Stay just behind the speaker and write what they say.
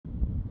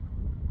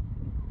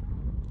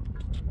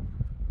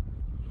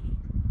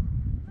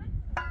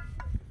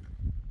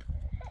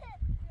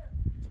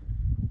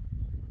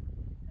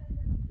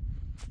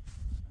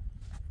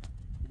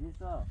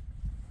وایسا.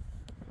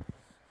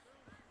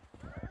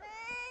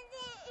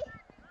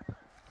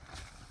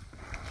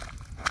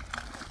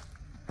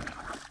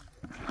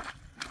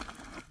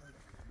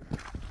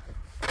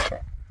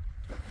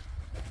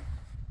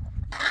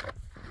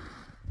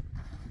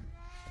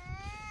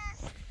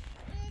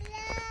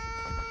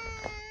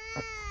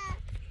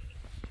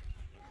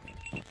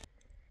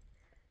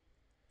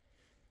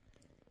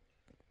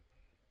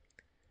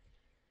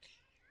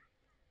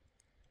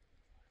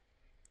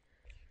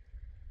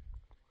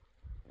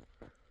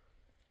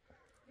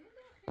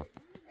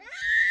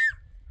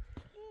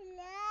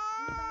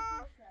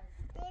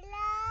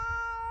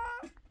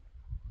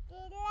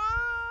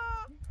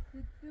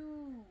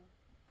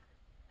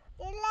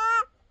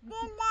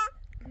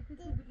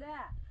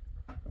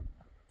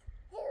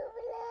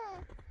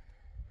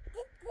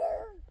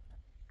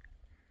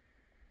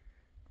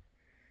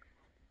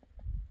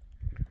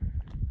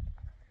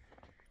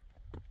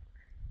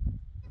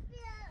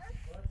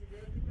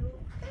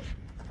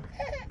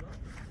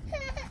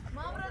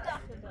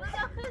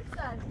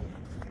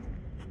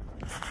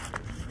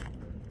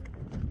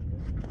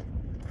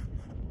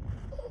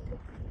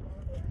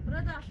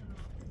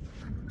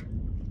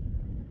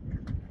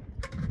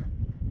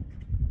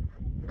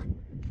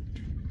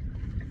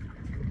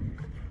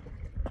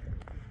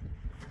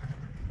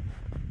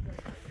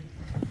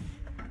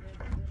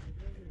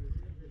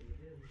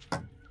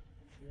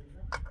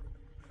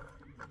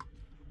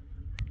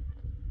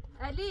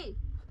 علي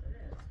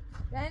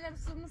يعني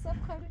لابس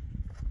مسافر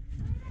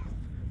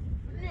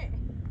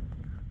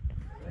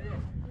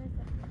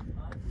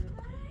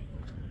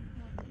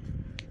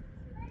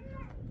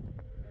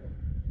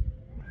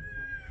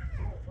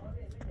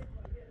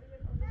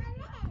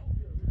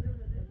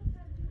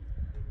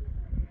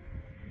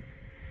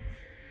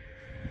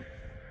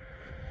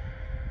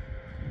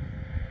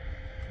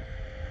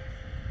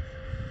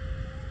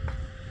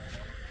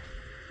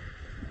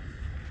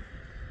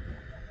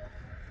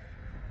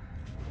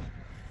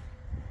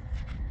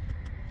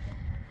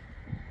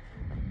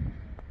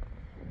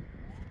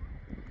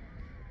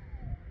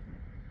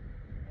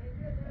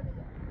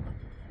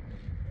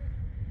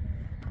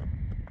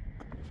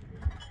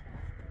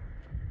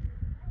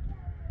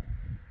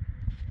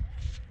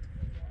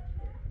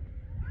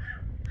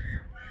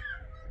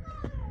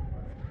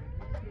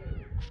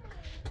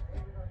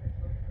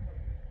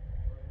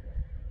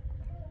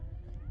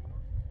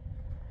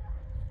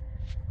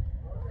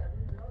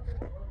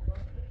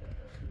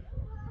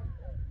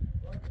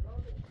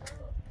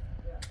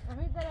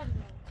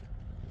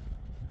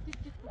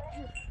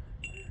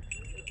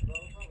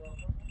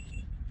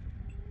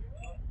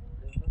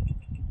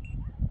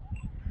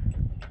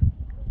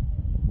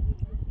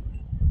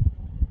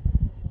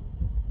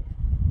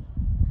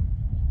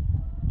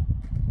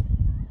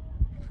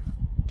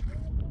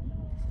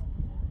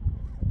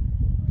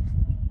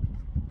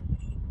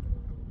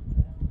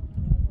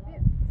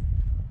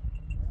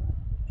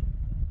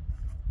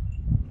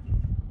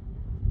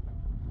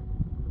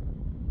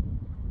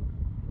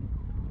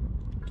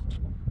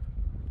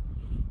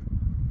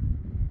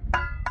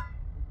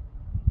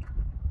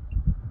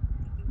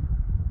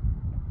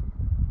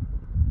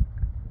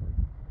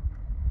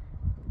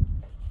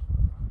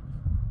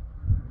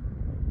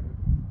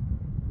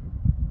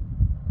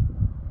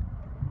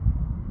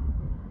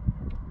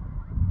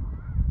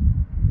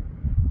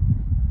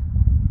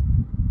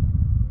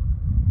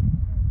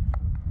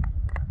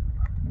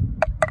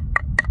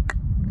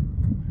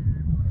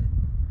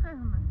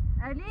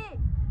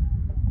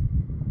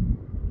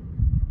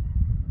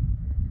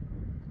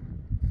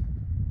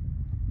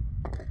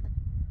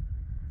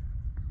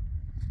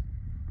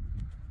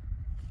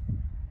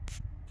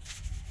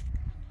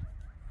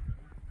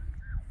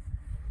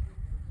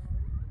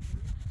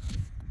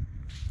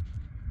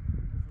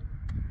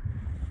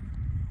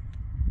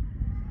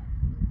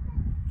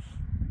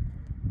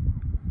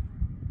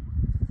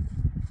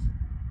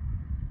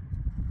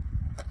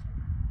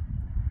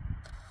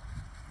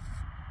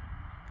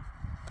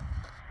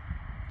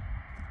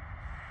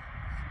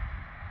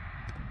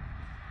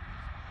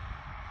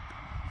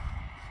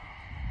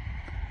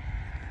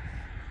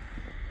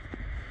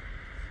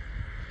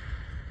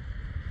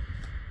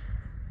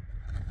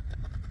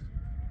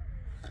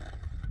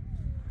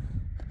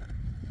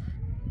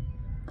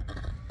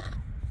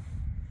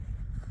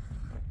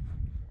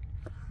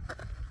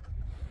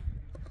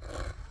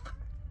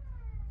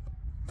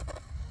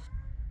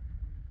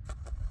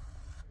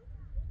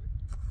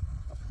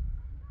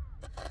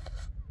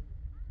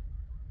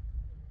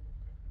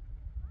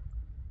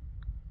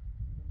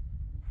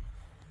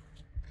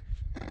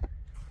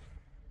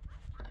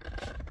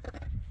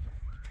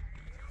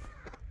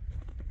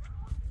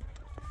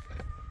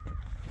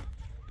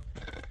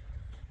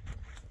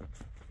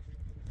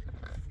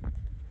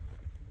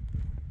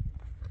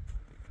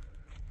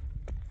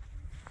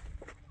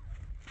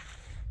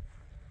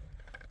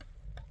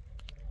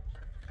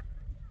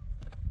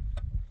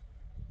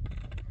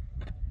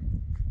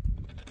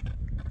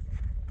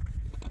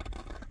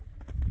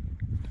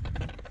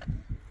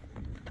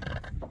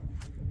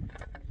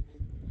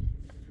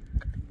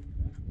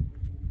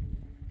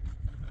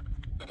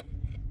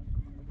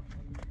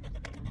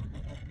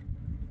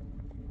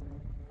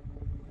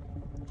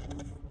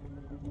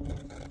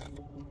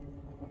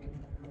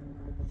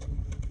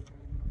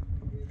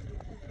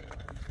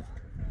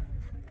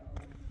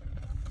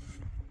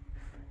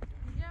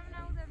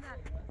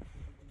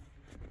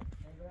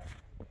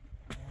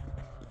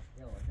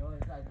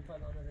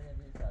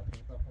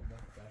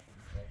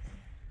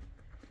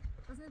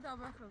واسه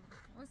دابا خب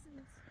واسه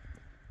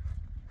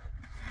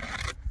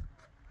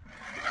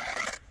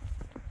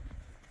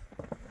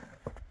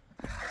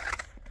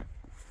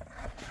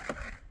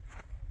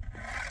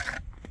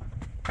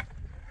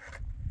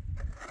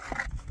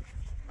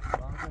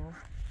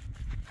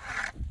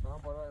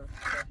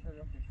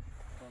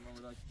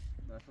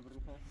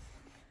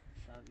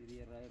Iri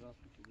rai ras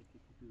itu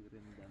itu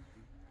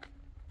remedasi.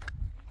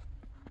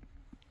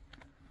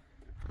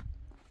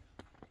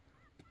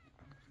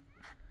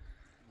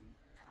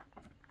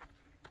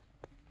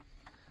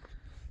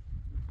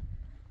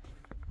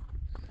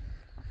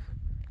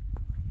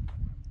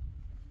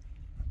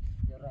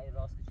 Ya rai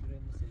ras itu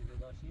remedasi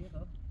bedasi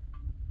itu.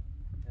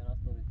 Ya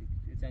ras itu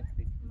itu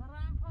cantik.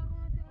 Marang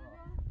Parvaneh diyor.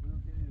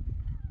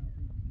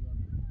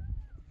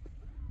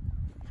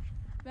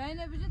 Ben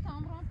de bize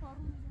tamam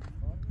Parvaneh.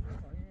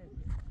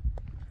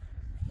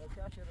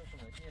 क्या शुरू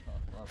करना चाहिए था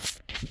आप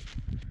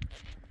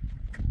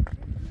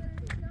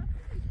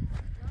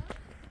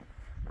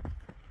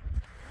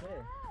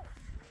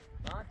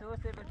हाँ तो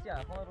से बच्चा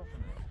कौन रुक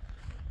में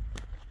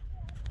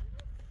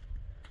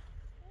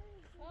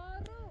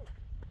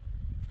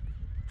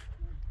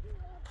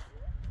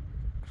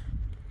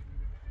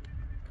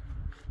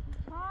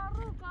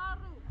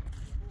कारू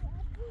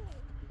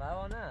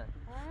Parvaneh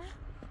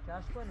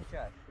çarş konu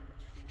çarş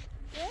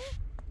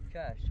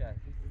çarş çarş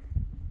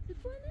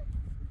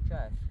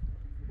چرا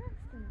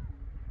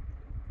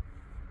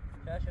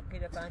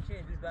قیل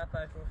پنچه دوش باید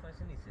فرش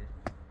روشنسی نیستش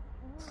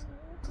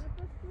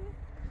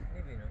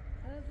نبینم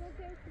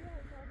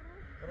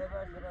برای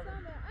باش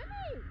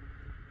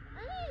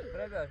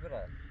برای باش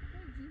برای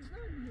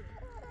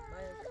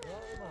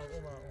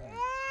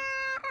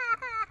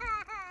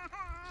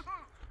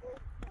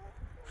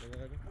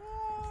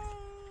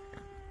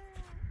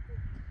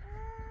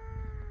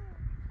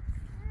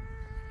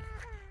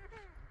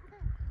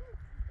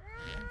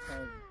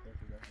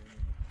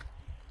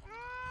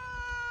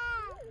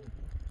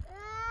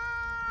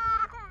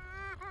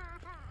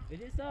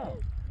Beni sağ.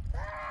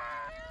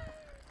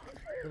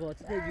 Baba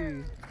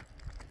tüteci.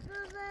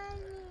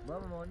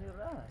 Baba mani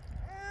ra.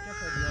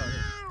 Çaşa diyor.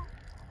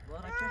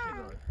 Bana çaşa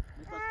diyor.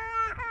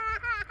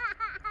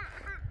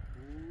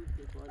 Bu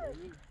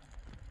tefadeli.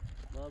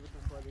 Baba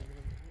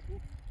tefadeli.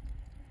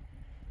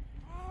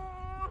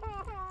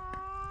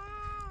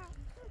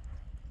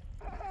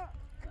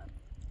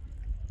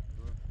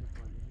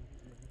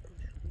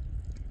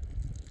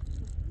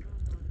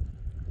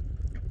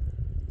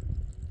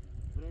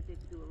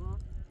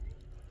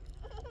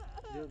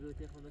 بیا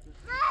تخم بکن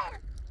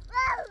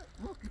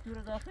ما که تو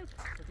رو داخل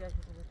بگرد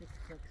تخم بکن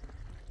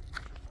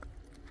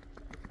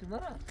تو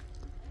مرا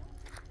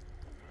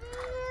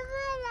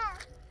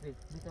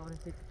میتوانیم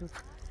تک تو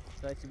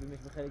سایتی بمیش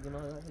بخیلی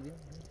گناه هدیم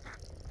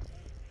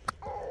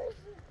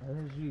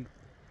الرژی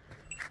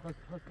خواست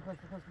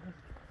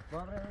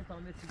باره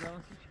تامیر چی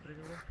برانسی چی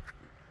پرگرده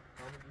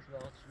تامیر بیش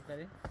برانسیش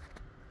بخیلی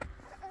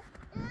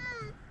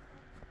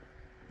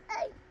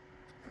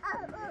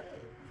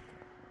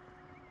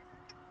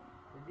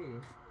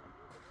Hadi.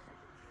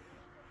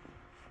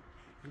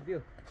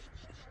 Gidiyor.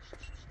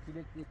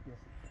 Bilek yetmiyor.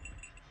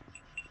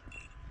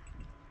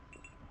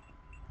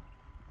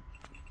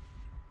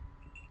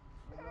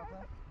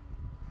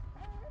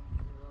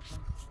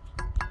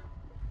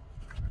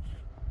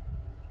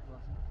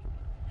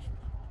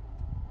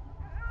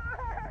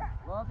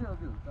 Ne yapıyor?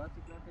 Daha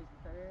tekrar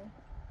tespitleri.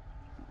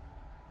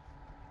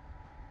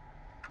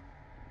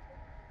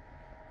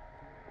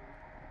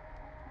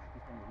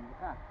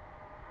 Ha.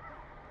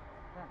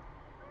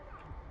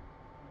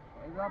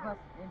 Em wapas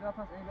không? Em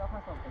wapas.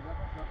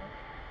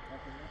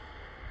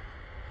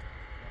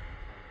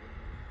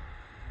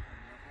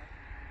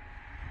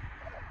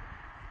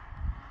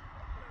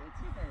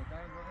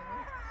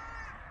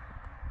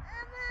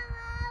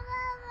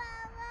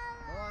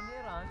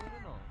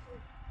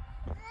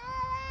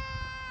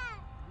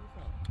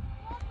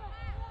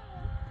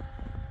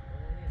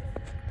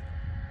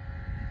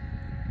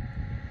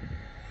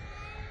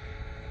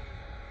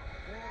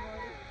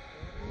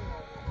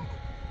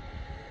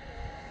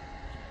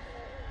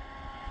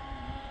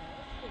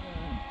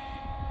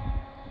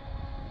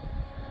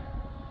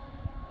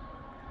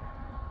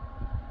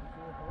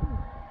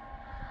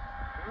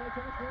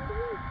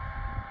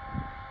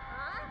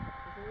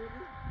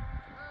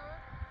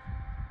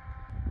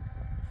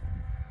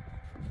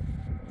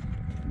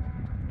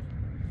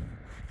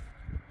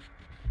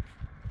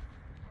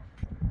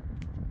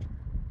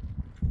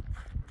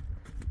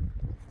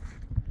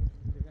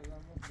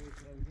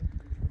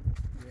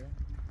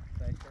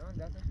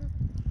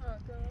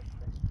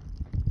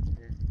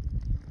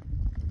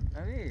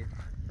 Ami,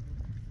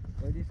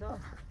 ودی سا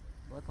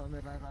با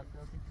تامر رای رفت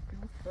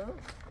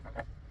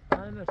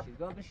همه بشید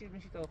گاه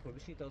بشید تا آخر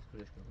بشید تا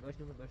آخرش کن باش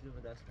دوم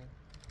دست کن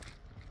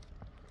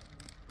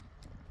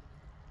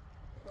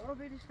بابا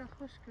بریش را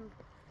خوش کن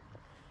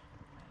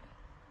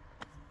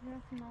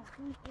رفت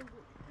مخون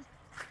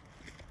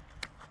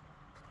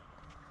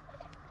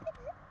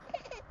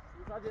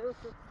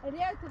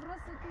ريال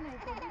تبرص كنا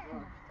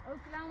او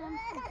كلام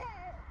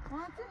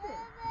منطقي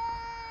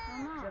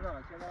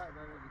Ama Çevre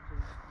ادامه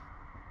geçelim.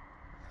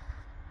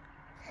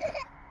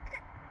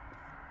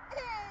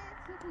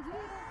 چه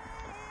کجایی رو؟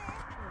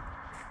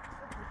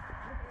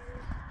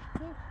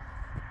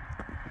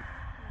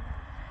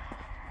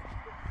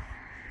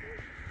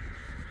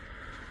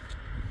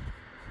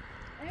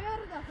 ایار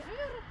داخل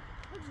ایار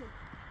بجو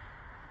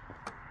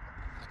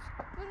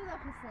برو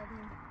داخل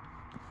سادیم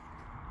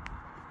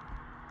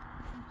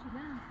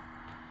چیلن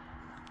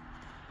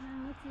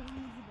نه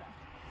تیرین زیبا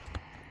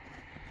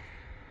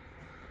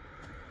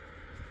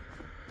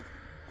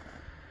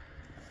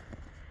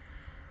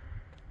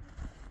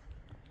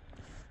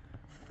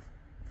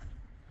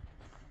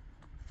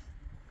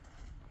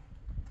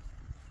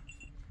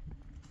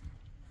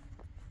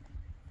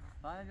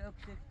Bana bir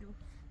öpüşek diyor.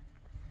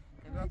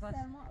 Emre pas.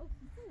 Selma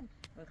öpüşsün.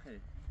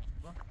 بخير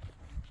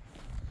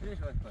ليش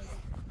ما تفعل؟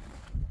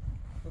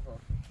 شوفوا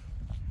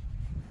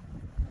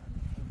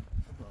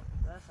شوفوا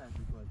لا ساعد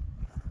الكود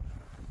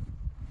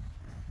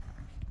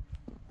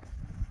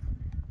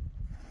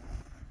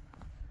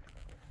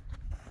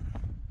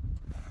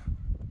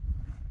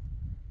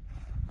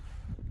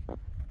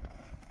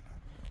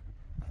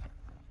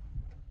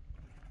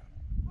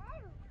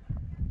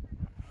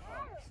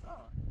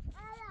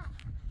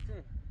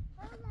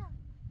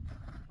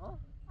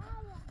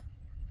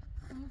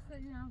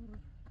مستعجل أغرب.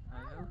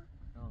 ألو؟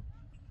 أو.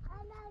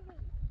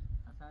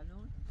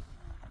 أسألون؟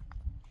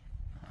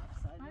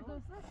 هاي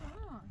دوسنا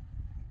شنو؟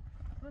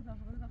 رضا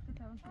رضا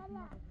كتاب أنت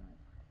ما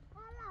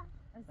رضا.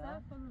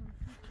 أسأل كله.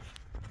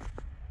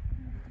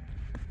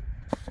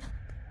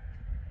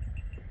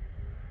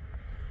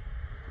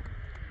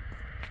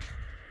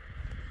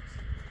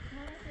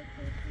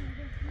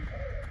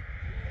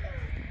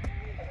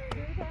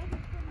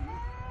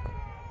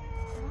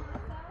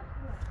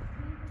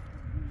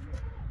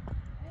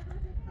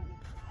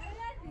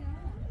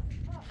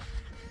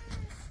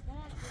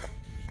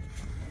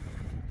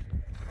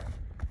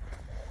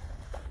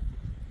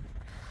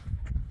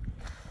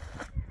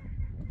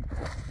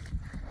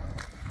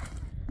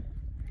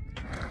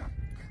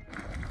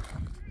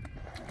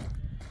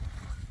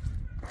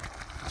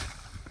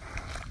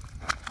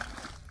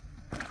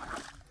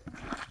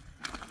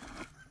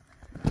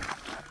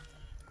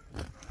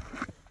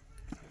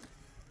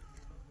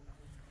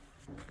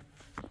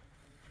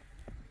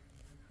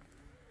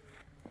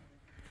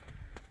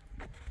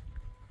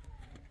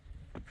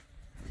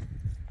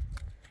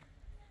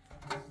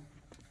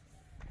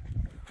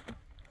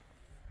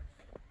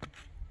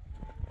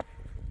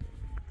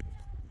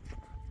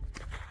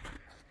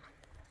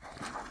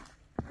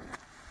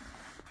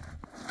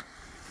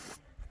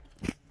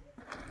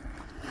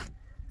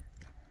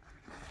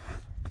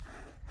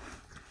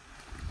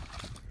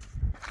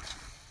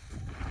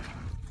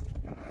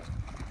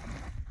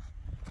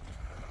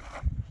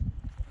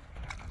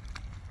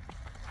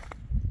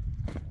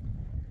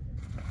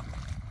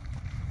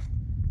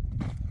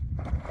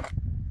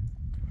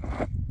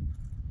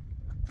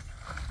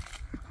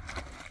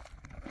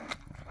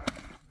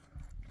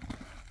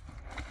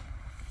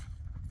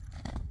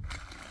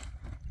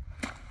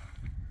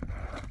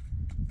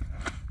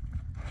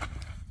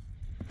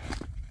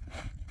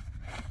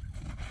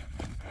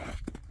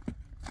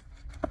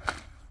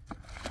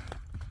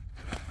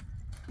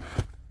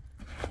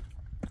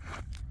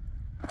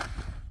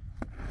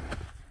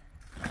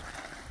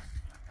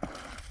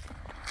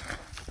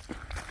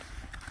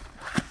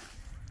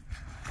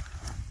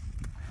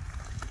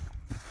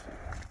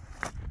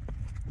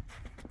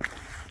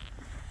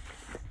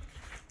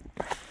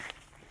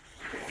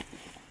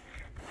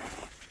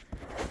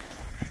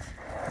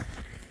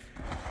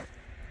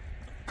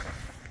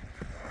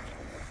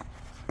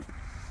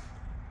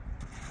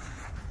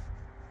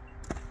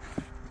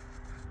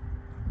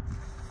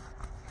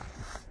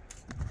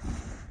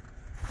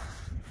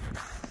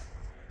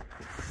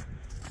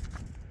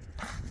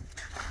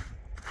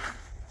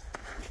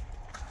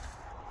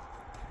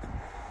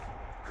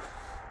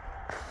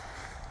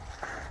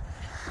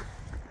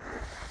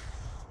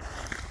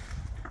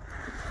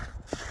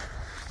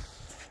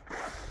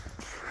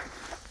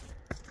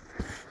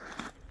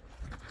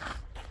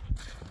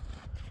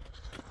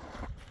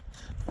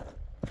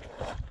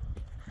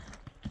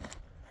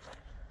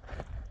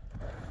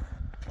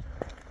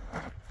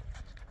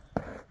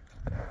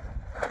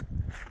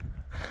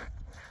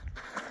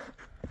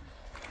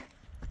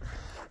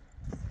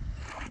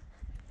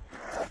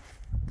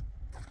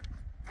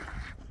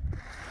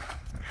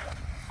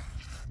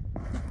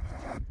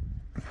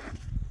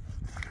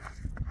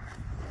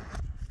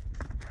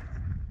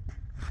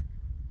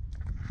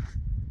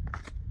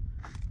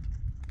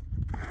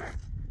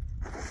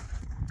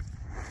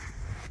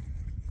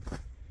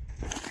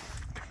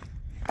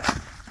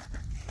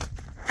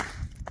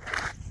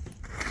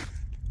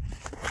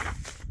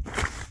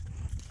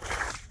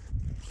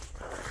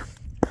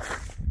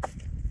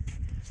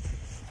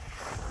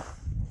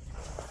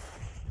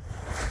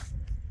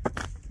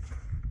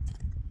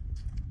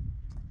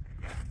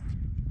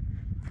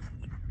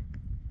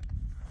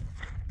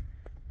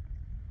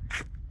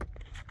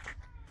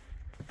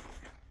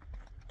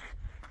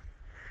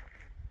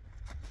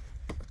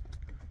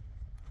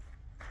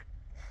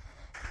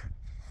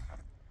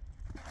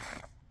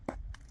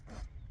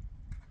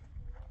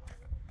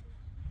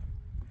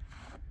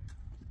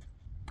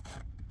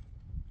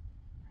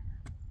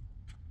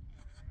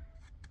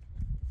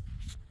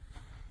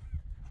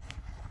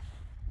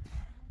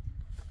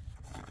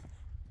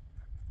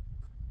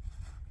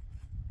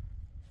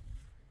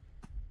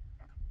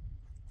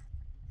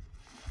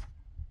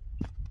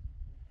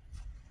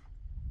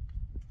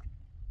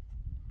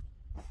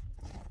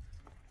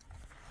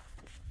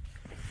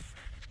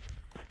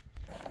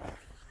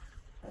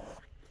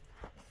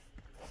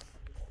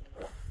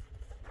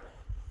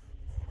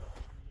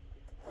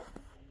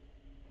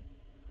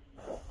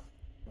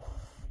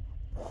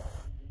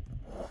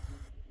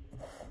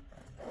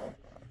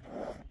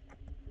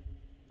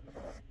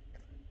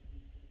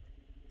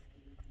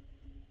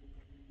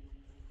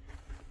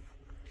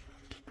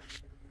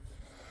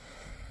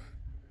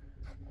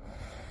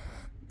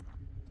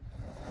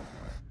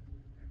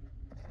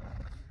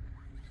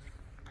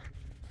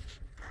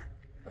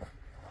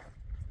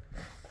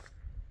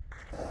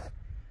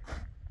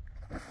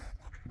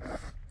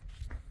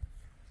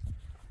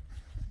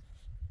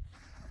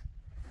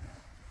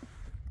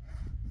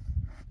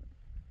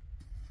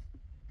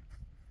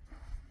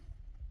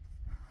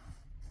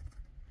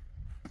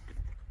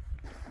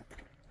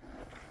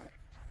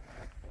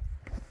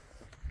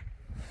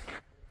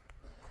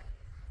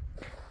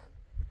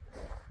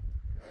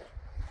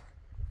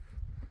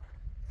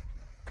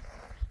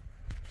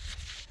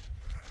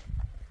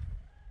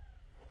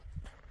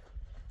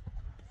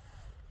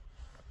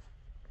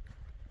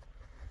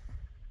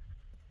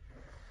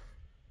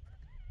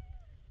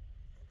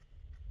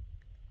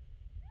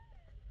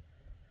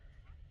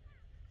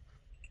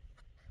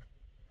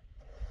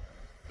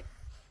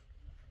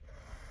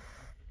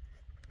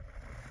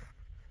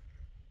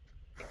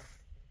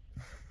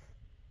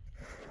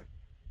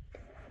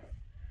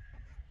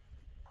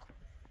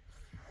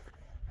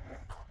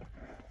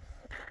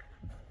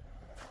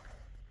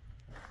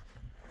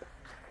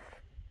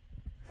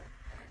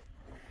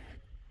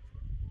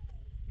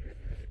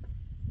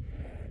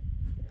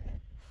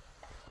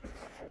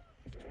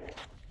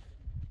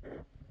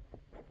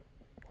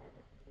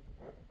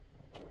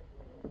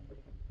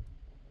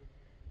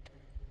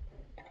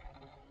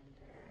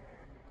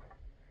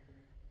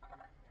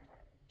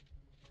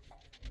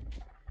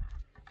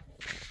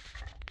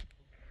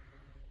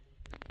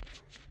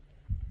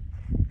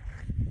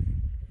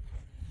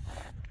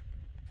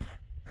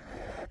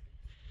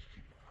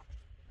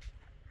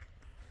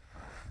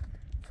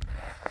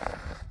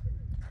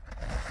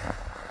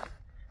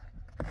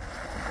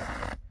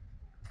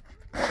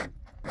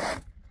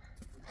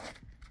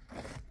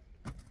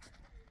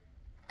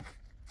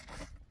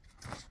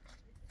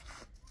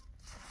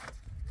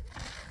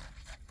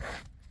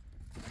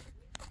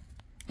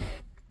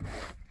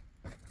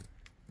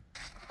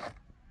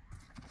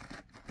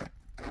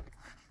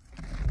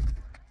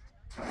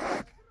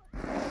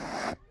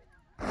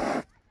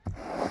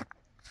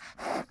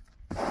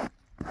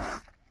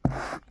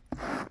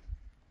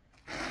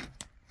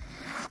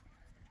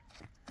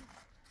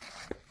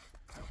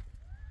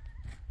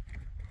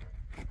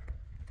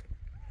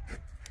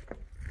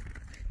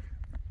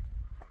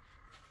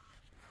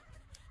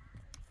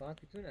 فقط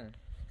پیتونه؟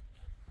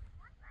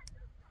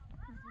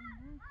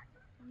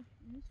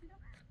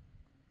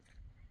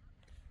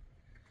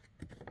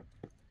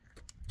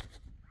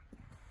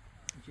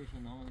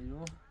 چشم نام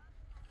رو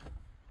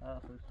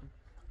طرف رسید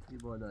بی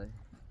بالای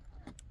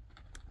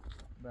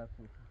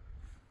برفوش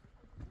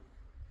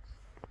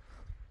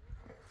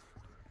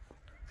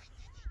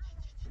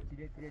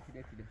تیره تیره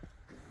تیره تیره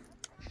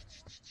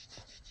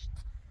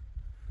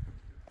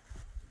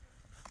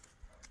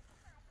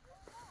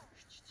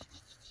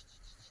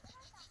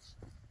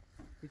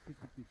تیره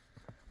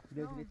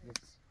تیره تیره تیره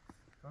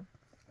ها؟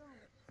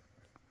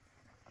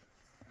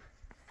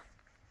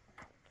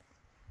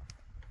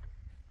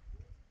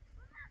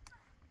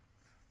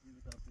 یه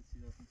بطرف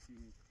سیده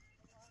کنسی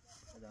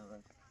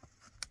ادامه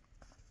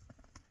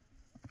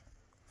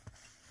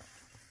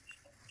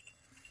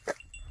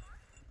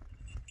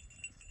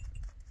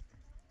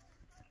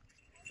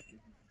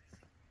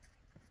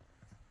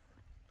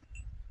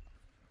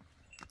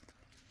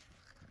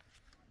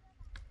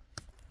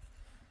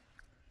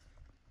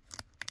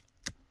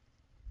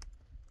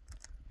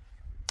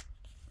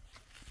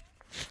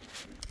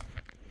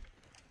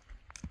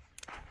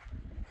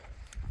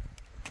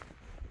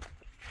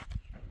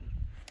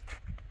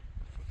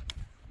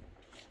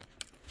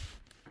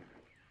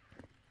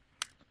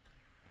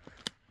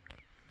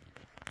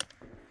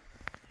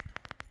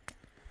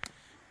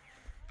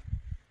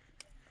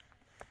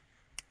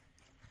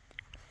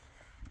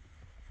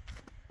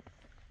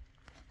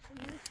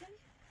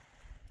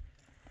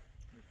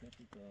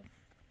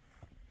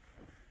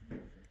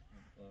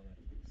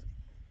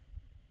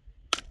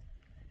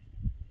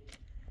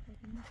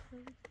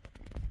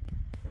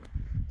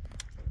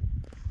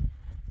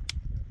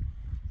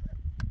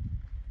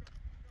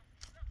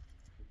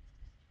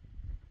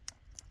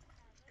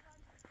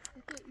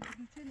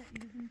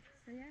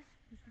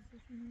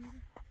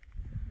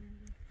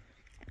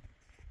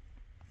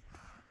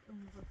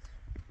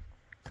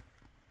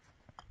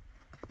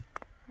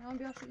من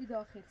بیاشو ای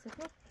داخل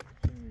سفر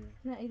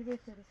نه ای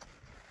بهتره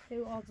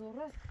هیو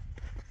آزوره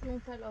شون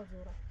فل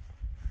آزوره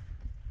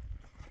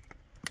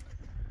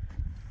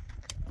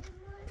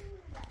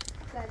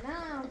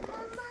سلام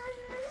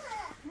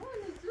ما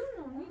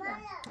نزونو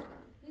میدم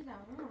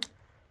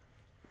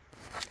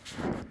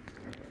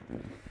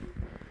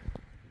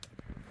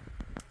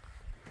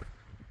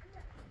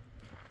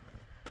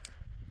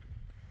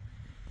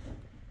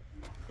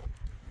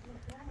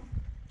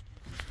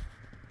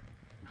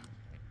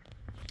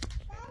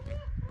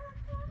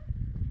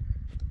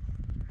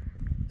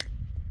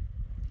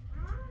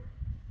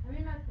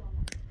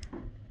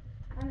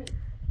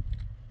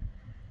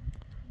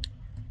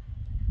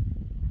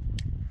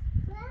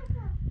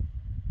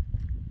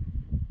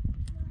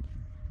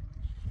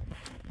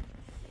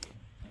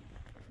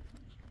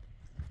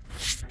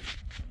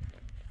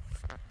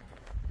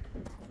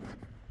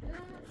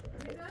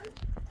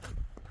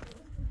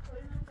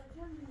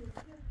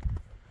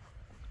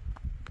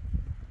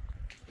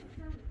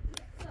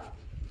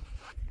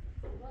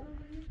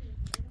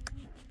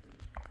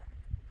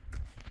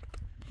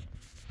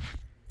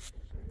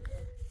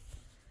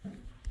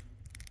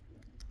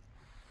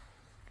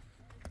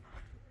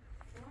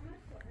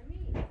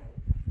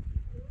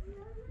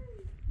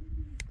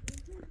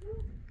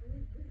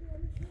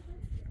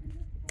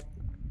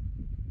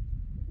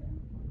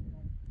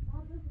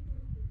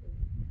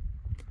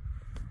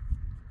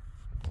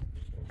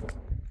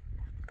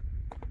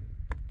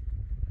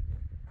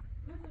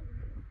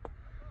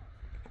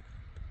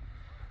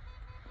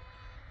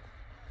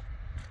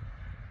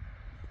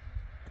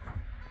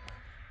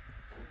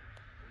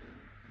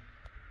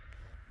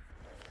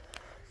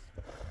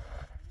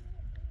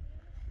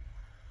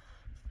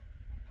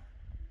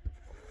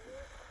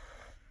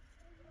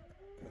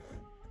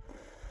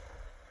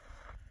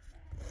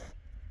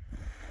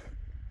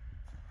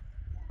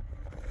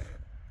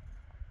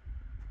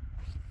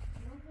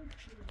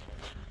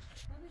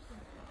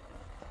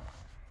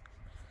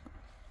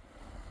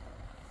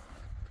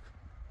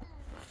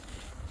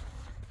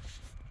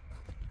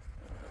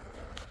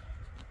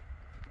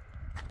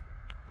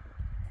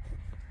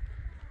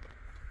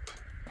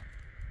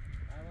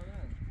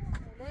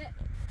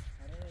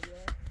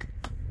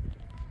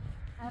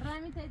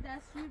رمی تای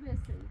دستشوی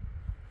بسید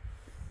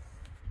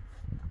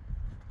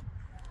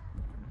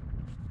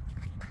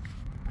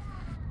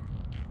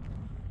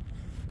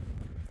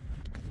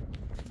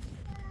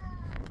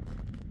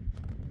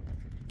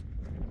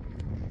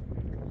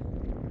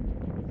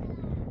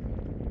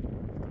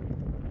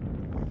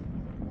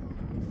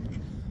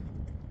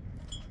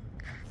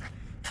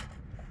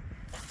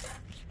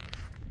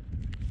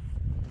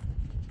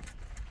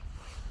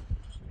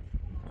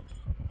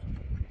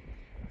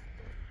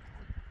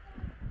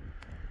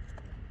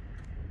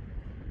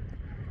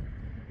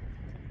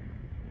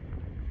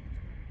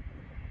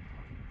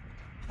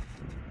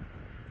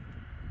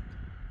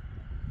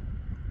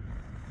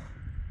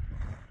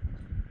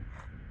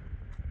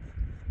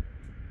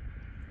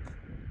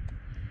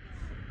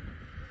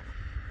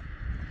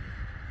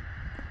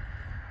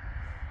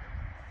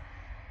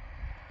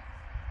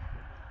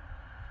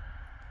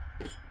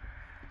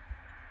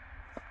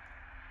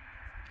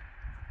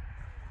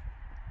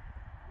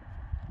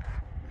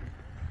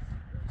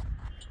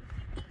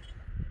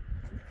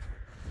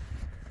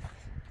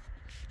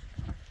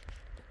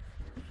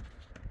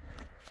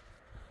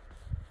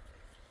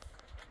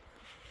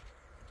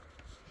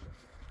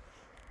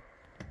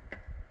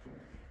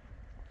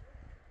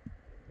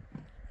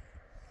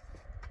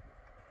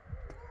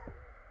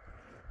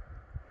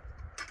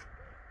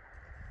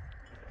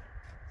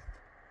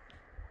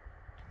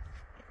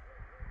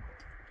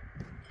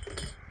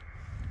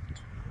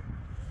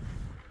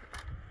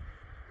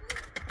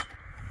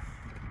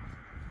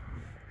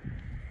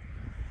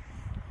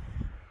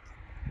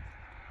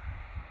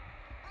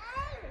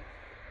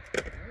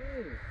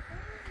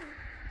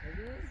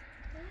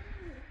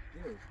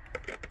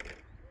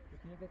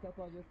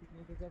کتاب بیار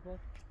پیشنی کتاب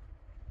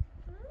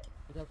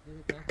کتاب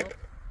کتاب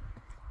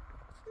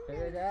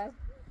خیلی دست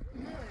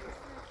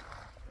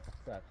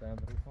سب کنم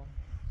بروفم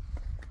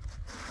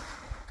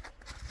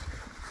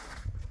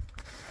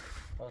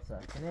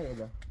سب کنه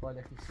ایده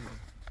بالا کسی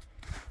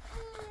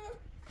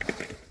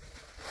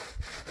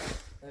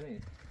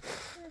امیر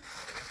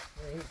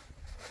امیر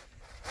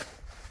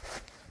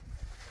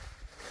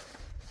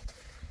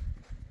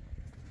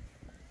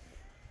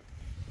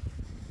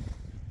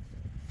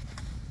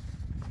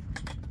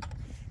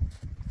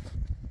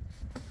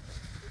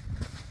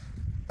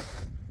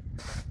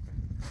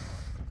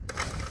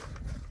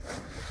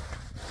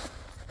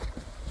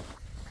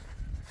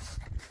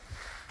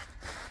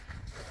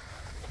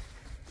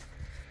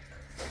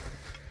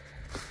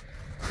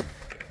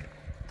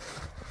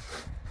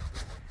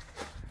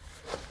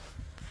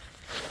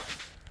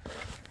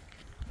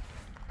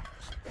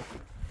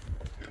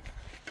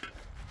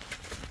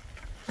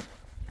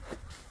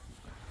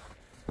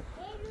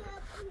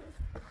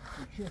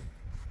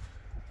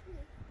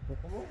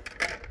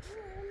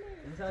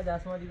Misalnya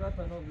dasma juga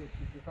kan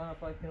bukan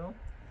apa itu?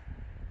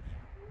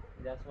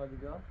 Dasma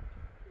juga.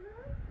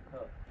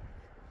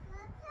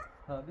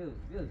 Ha, bil.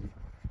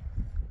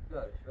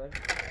 Şöyle.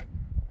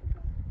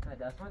 Ha,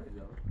 dasma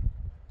juga.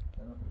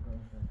 Tamam,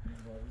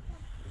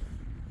 tamam.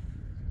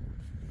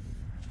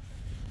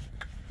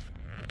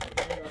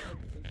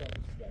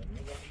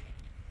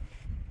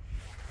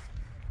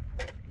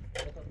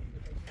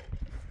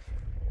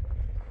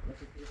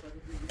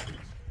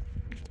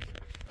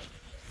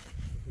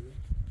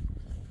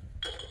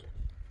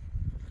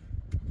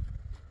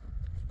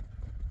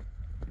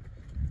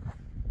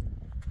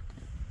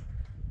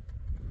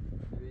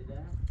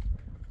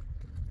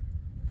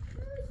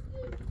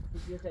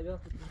 Dia saja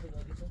aku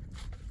tengok gitu.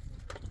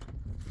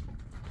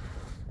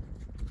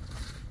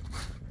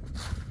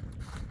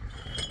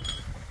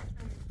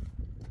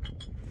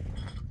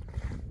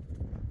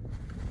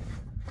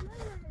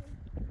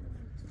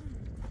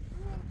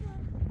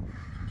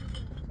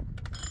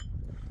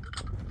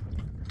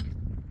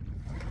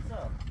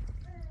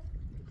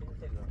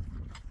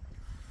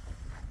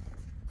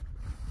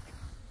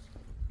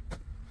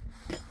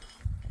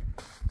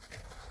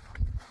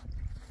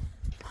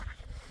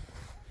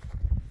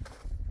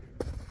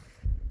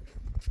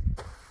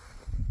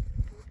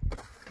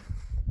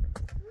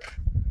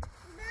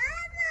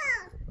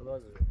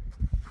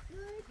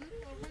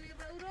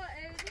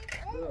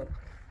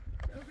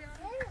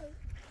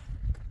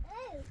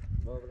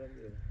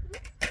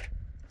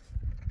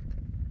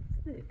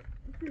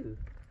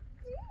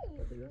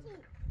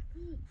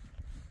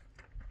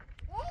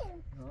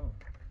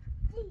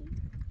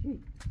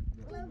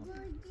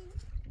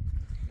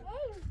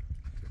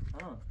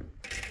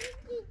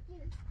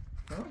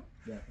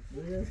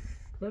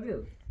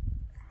 Sabiu?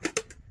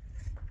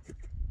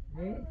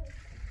 Ne?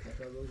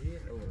 Metodoloji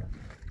ola.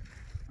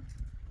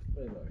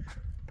 Böyle var.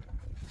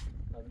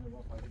 Adını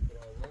bak hadi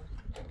kuralım.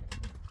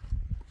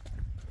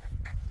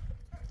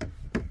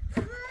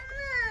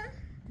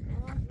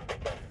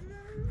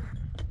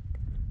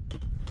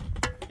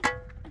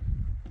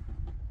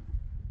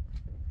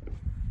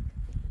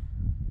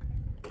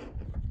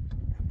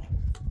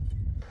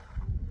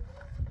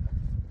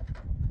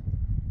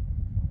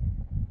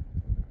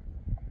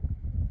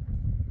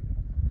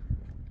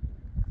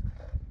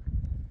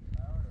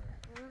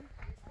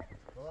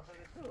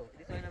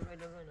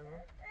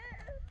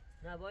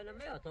 نه باید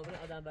نمیاد تا برای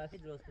آدم برفی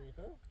درست کنی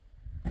تو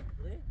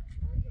برای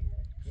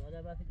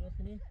آدم برفی درست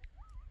کنی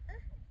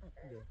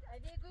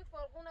اگه گوی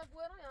فرقونه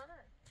بوره یا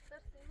نه سر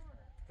سیمانه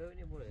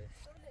ببینی بوره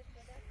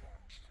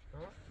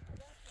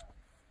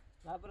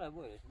نه برای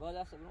بورش با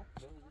دست برو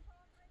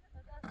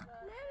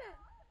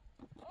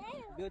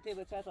بیوتی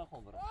به چه تا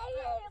خون برو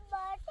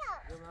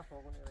بیا من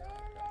فرقونه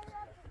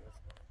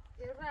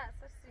یه رأس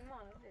سر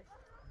سیمانه بیش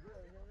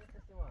بیا سر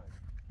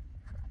سیمانه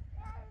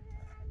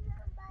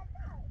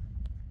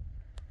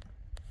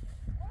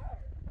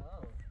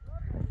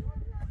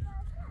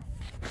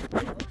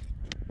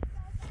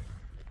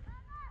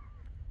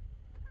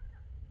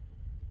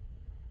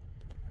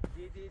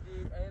Di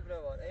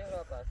everyone,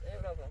 every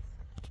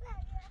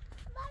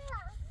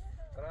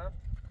Kram?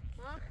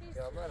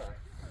 Ya mara.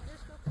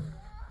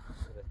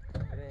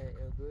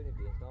 Eu böyle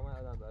bir tamam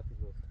adam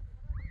belki dost.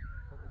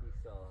 Çok iyi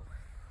sağ.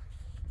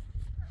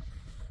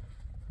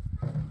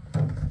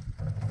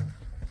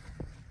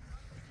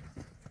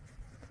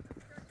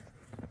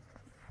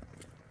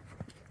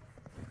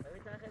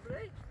 Evet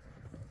arkadaşlar.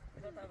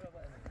 Bu da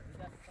bravo. Bir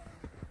dakika.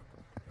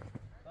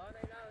 Bana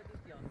ne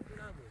diyorsun ya?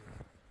 Şuna bu.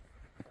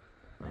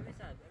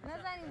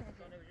 نزنیم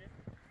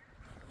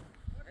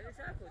امیر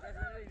سر کن دست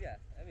بزنه بیا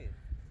امیر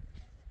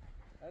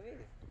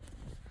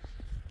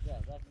بیا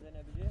دست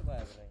بزنه بجه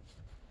باید براییم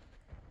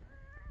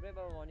برای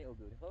بابا مانی او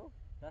بیاری خب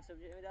دست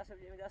بجه امیر دست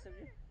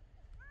بجه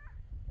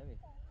امیر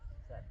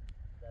سر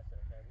دست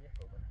بجه بجه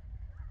خب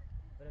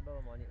برای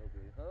بابا مانی او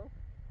بیاری خب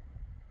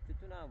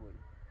تو نبوری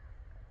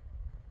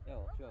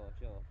شو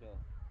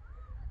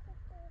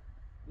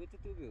بیا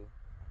تو بیو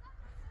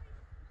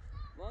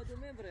ما دو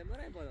من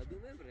برای بالا دو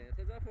من برای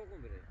خدا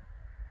فرقون برای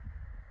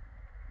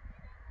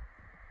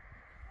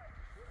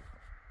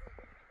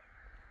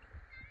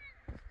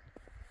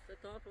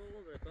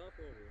fogo, bre, qual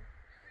fogo?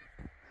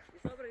 E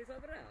só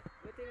pra,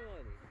 vai ter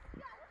onde?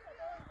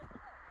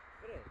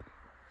 Bre.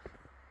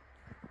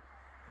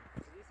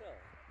 E só.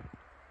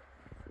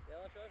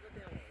 Ela só vai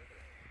ter onde?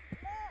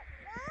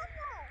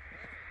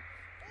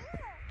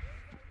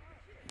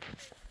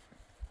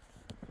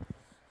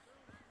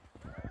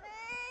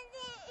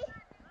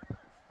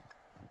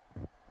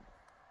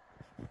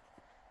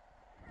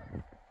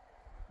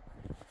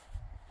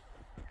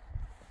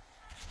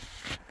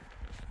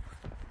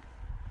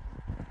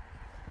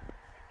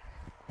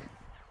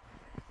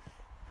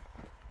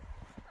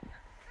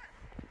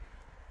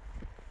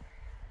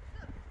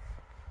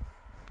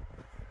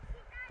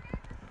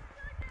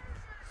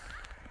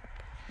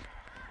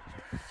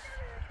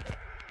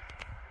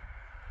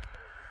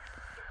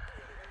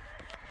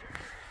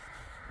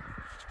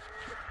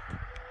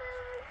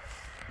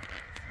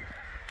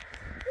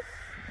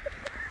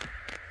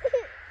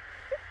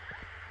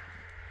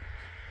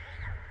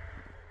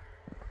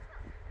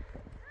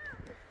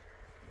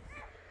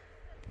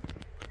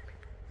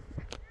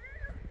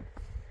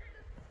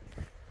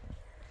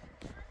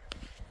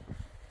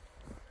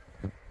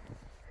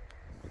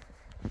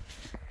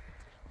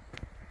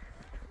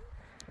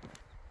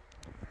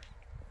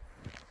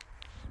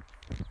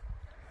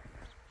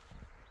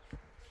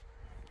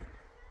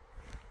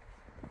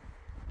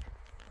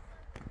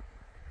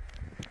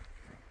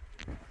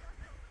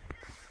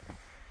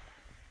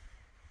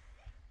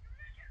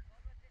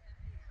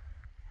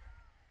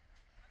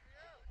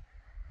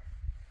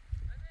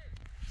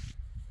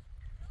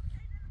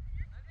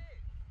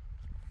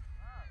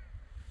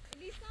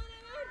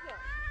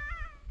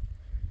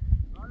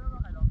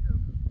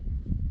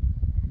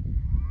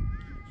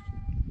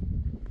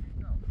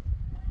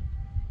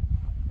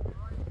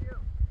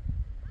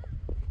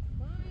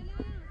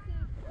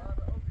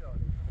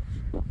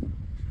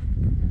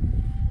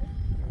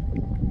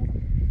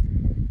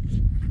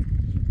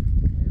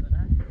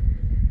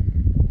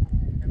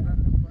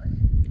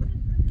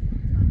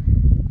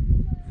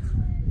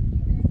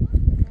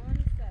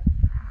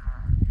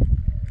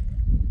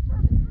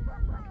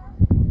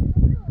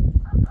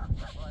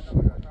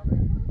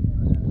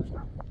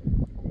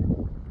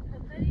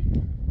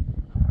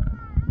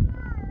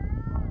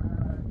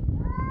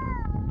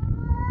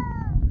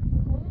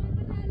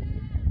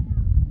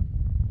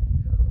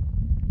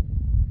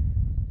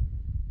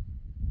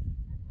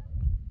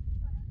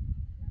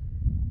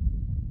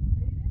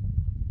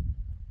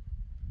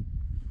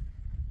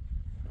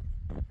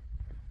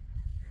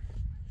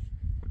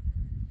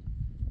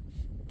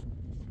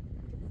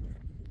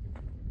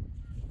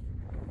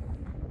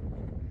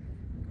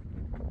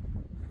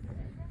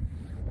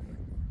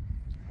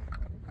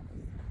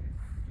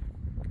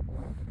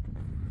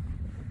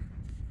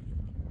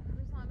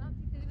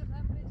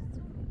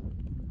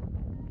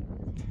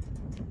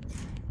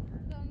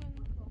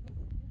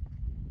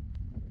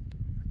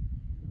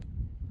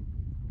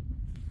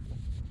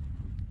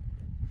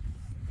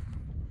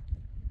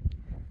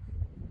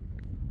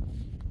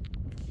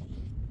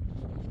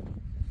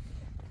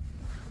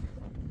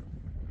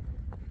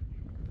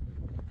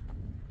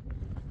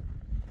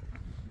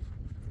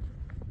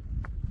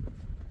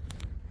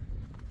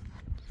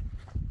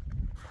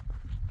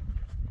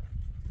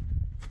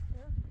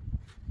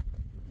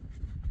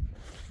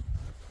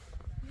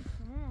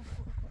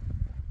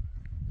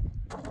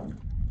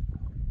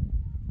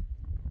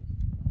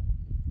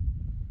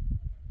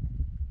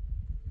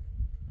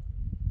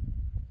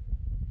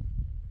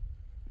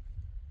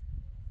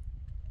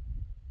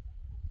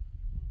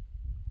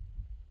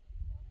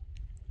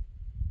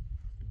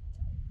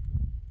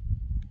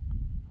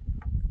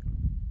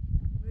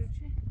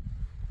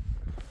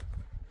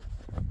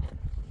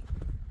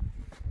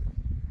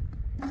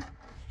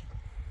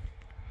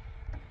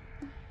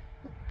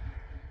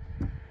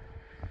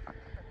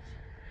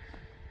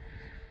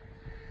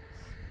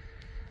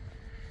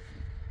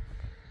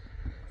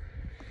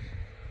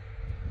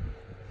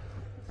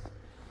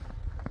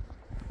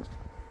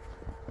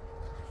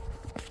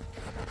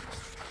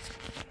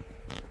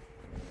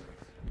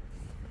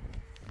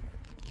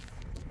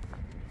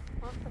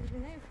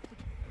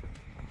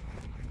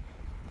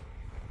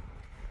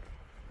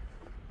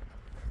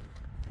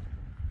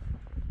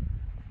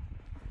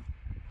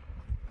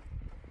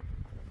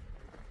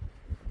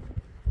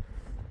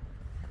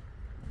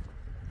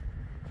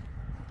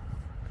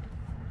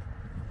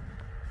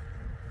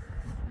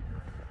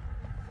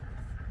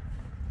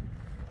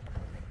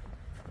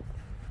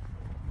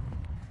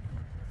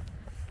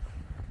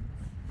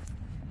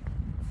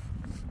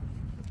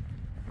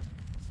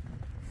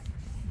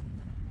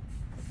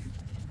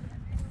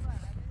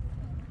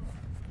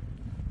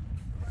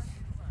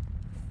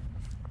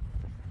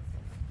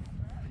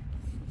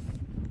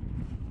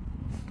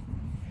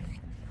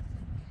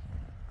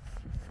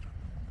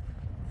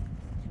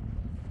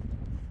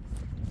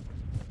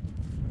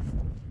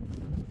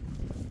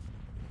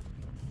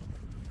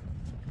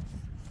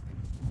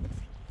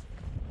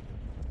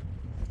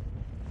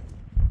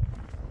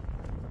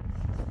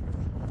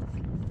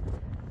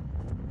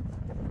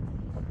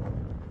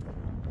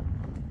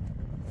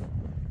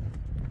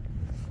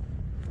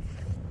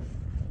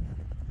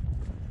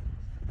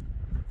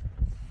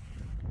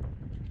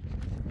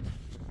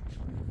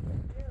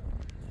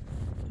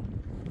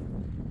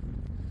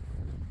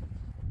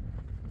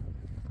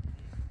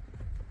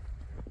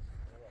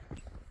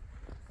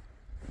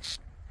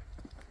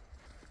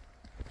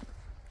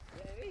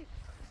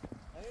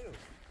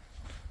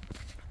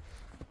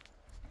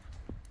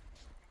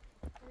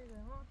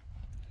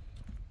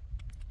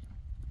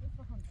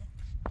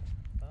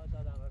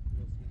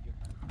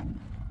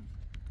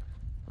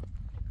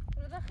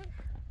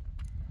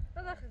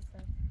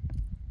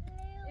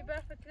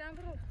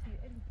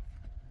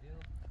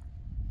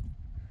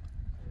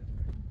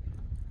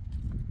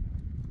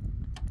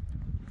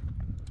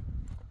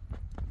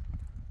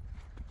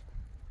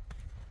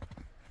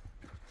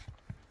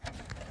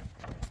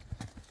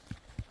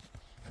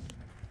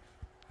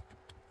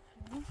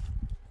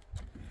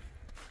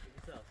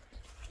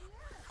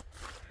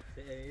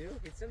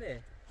 Yürü gitsene.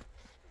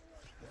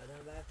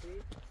 Adam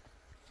برفی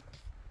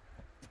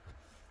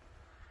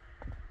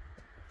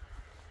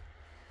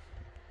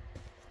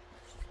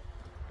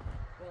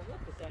Valla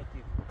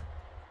kısartayım.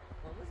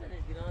 Ama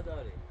sen günah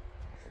dاری.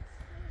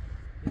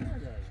 Günah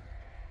dاری.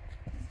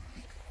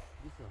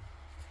 Bisa.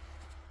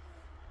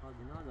 Ha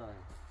günah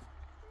dاری.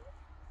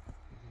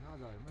 Günah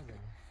dاری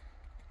مزنی.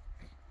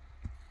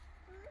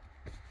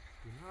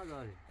 günah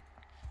dاری.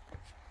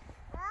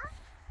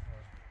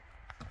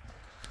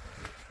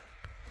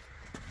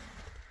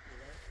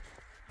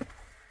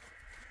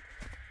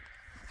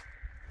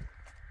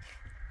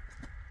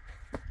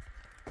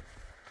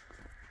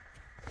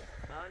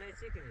 Ne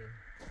çekmiyor?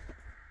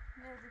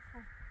 Ne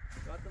lütfen.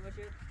 Kartı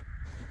başı.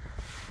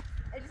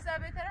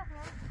 Elizabeth taraf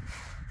mı?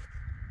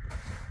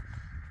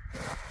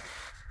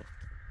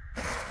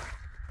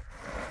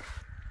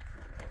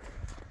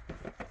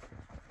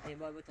 این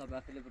باید به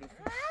طبقه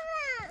برسیم.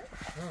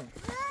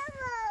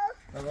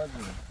 بابا بابا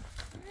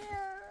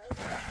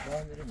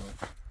بابا میریم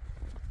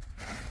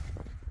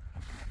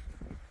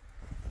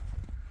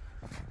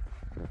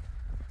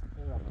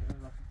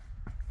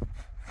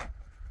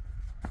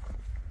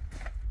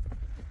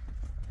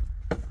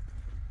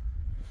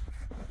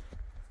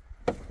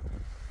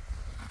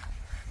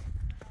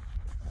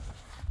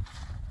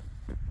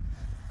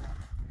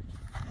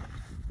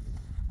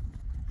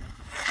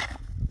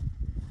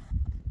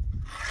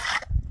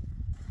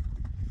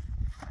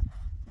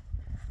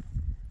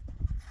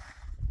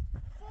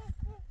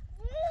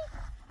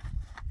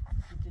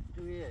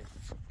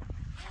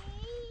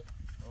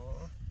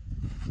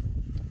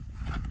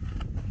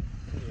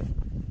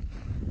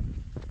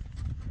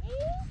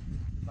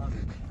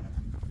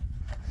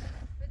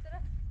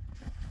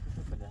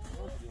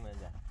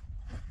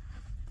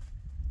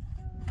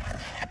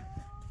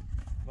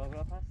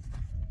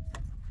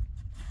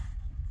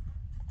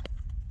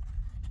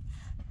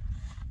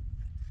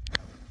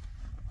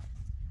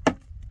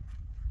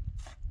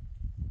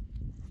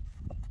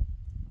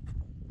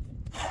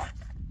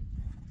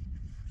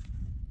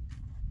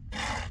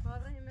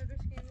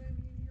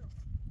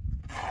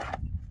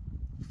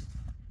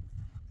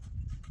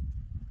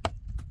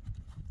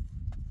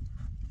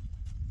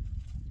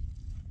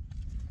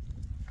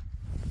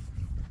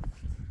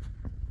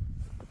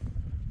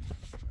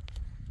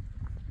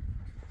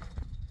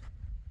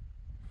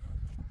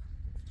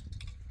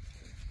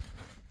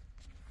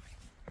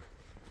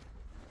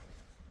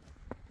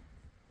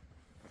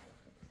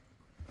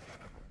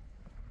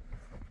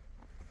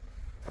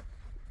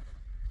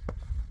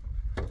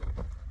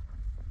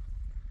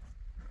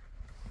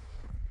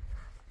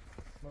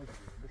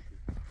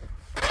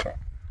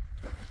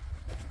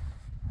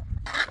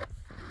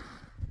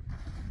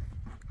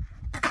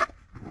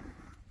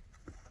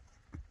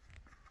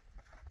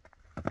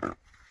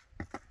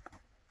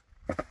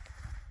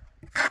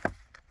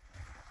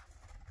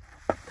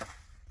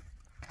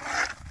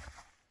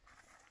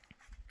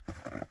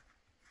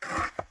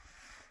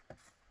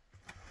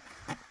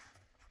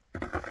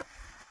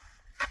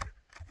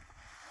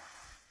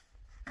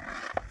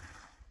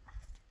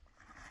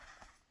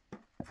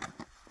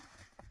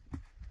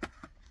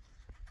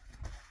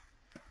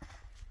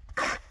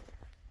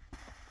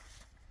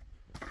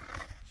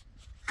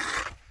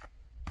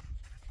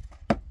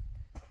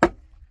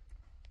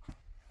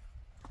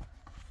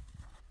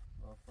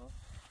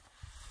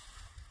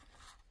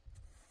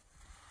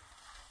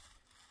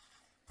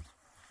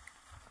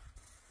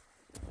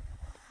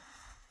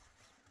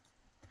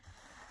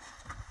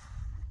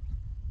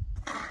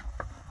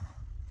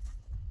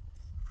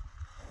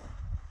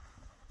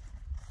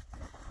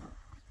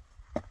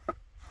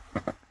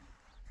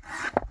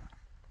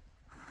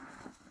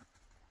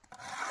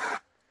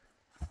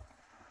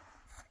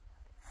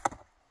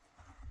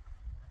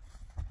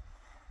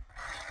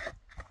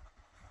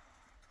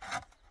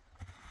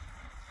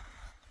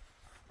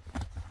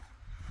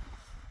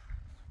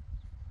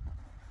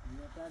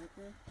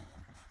tarihte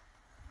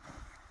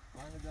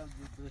aynı biraz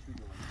büyük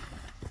bir yol.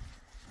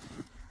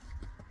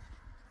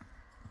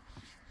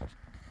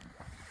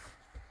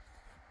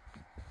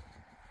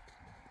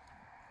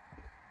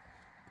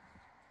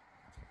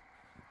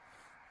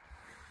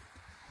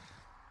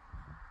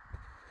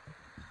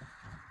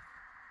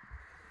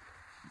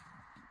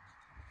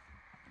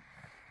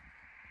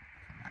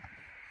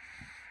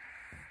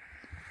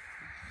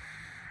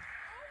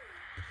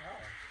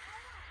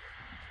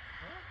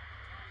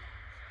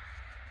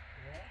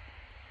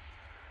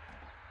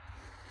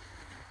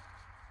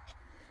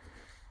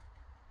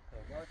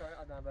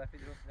 آدم برفی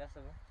درست دست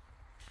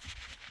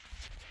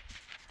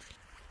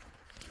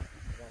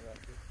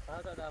با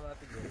آدم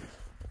برفی درست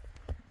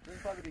این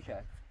پا رو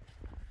بیشتر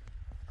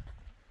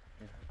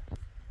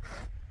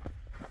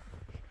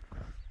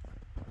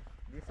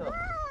دیسا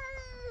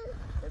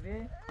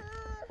ببین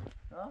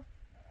ها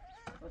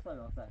بسا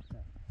رو سر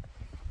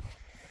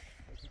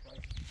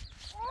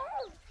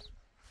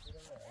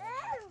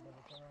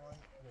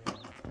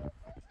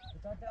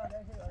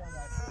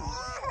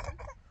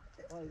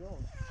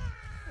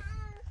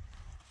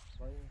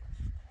Vay.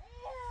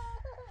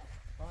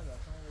 Hala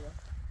sana ya.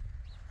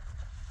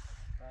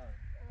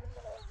 Tamam.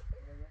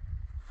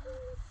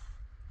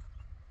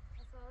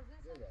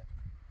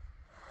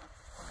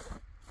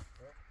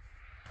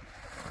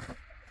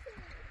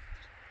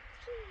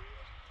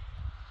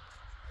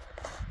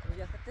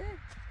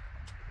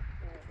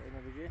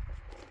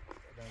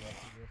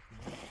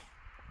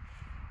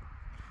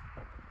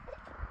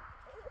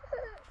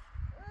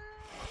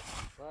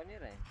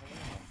 میره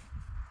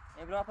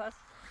ابرا پس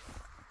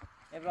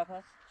امیر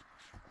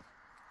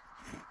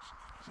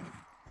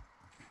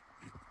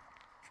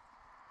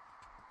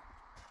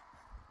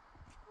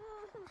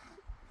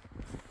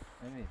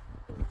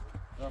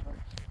ابرا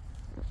پس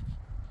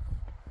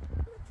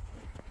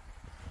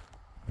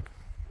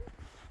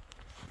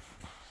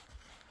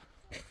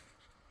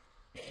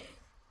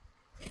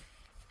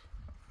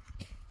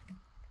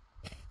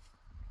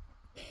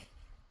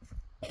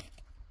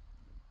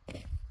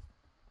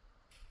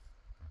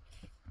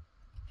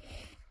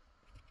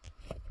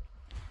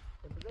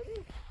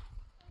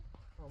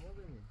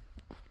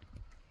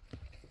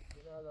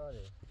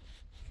داره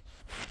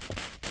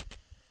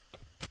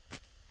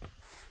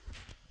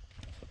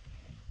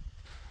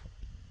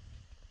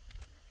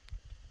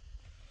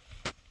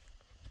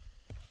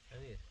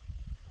امیر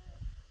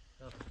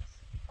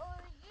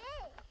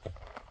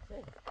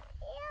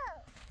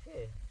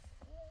چه؟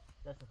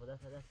 دست خود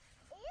دست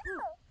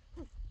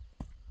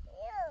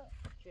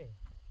چه؟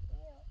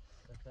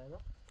 دست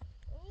فردا؟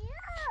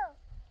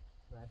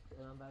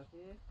 من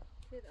برفی؟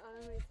 شد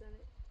آرام ایستانه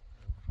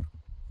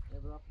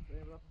ابراف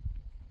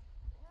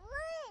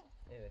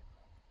evet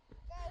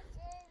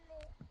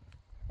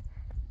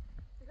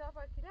güzel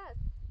farklılar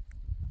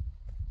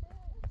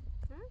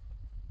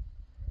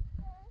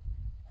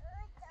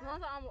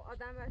نه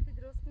آدم برفی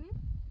درست کنیم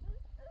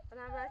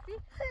آدم برفی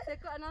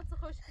سکو انات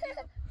خوش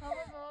کنیم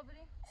هوا ما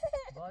بریم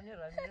بانی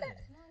را میره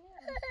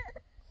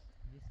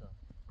بیسا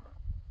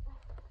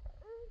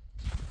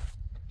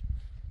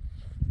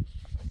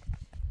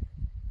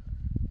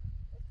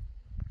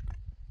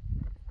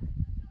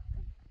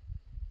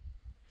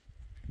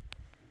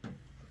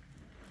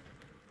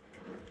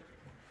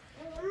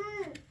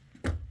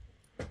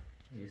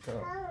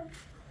بیسا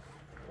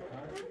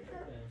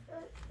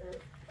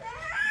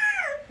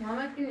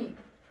محمد کنی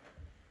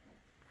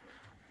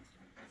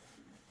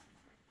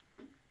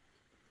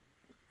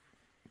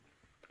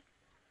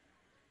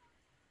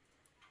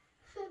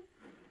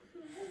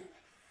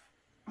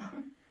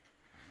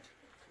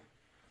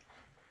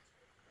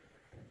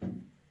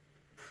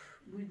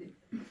بوده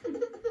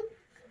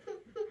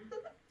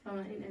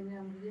اما این امیر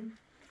هم بوده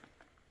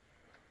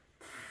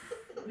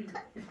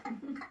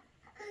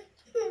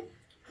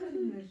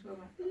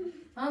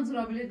هم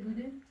زرابلت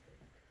بوده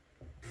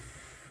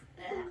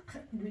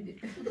بوده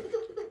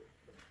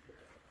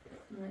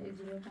نه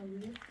اجرات هم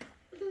بوده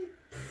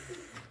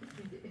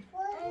بوده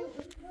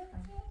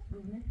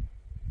بونه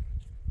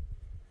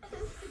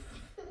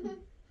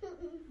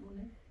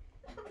بونه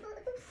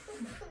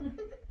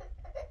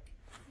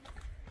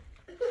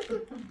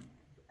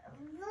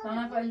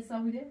تانا پالیسا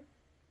بوده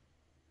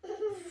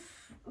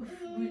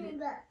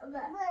بوده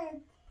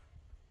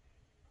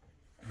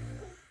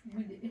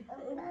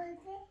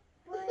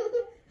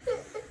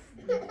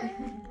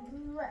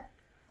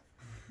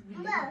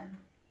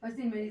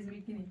Assim, mas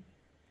biquíni.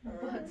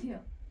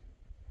 Batia.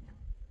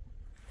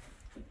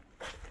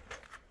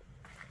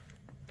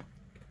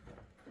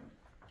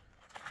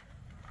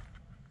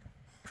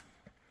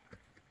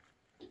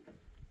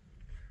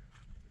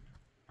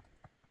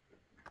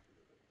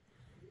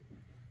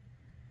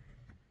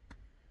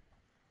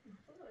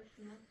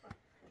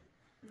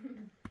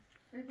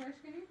 Vai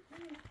başka ne?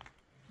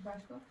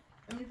 Başka?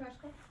 Ömer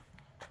başka?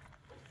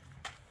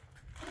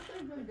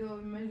 Böyle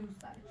melus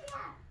saç.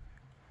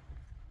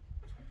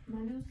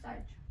 Melus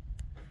saç.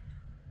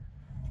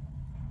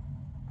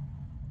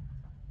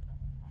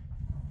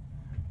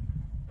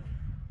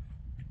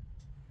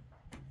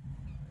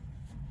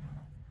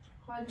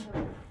 Hadi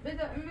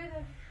beda Ömer.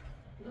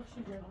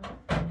 Laşıyacağım.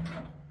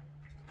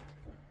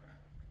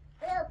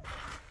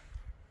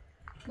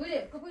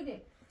 Böyle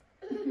kapıyı.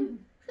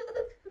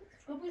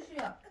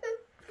 Kapışıyor.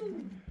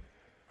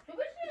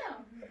 Kapışıyor.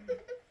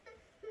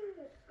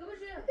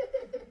 Kapışıyor.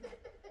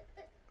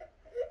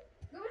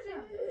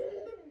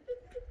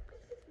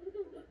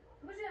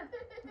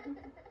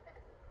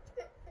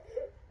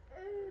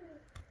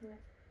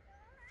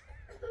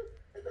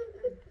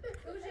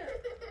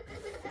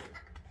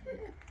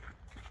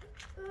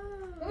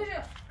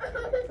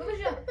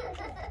 Kapışıyor.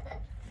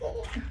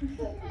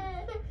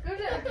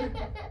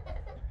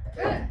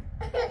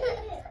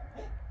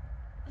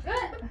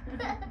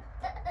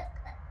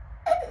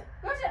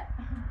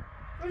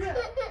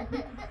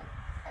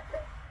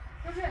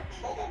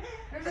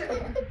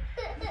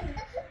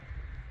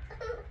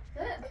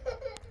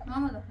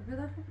 Mama da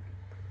kadar.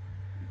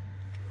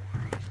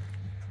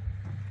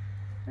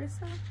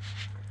 Versa.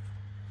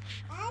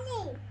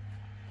 Ali.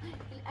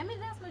 الأمير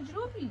ناس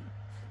مجروبي.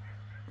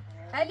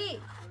 علي.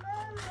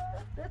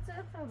 لا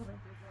تصير صبري.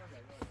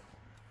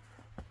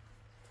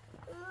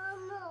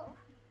 ماما.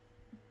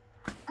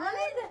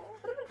 علي ده.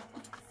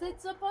 ست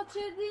صباط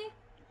شردي.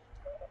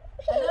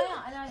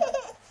 على.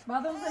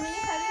 بعضهم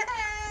زميلي خلي.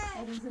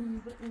 بعضهم زميلي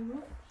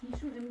بقولوا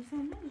يشو أمي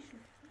سامع يشو.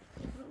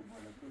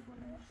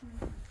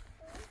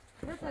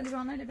 بس اللي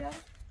بعنا اللي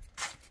بيعرف.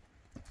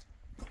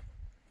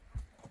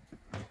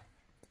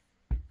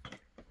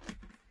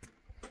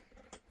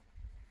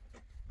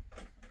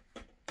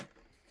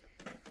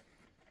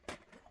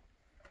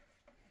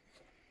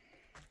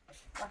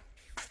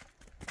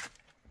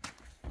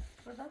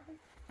 داخل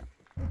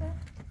بده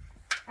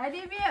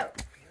علی بیو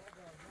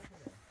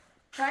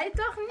خیلی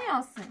داخل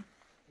نیاسن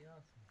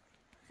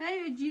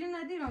خیلی جیره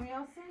ندیرم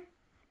یاسن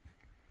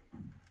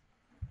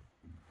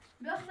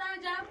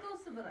بخدم جمع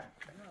دوست بره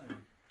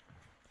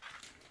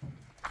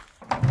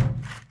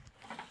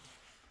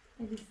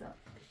Elisa.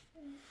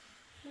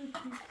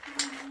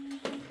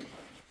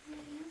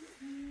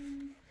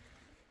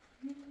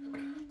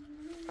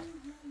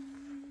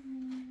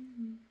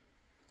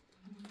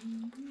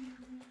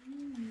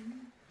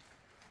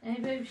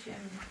 Böyle bir şey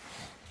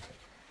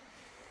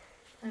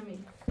Emin.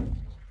 Emin.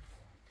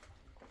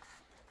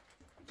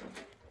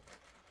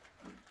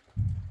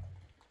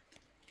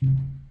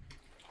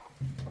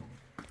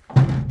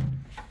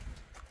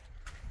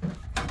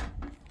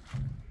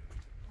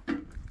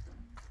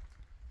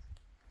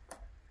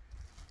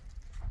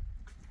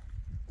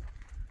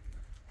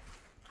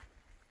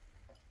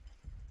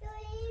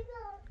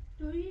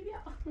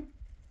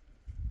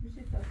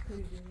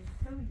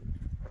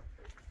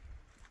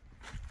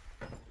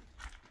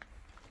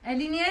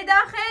 الینیه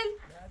داخل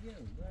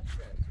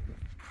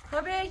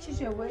خب چی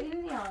شو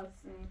این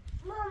نیازی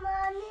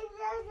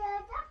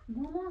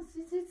ماما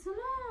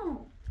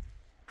سیتسونو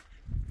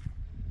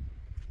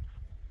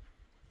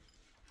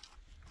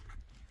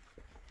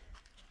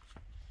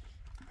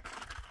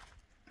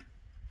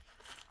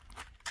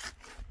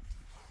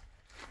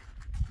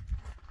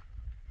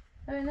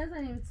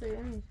نزنیم بسوی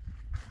امیر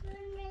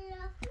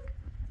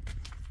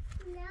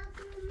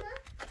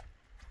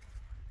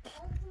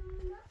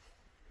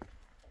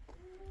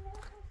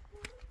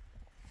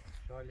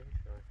شالی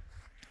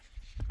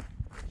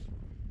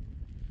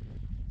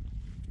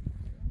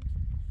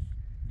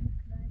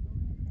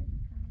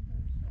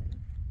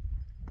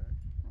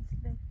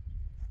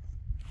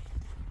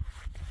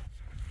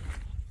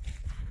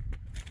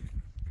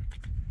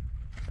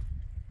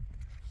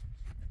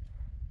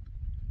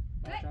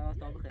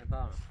تا بخیر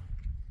پارم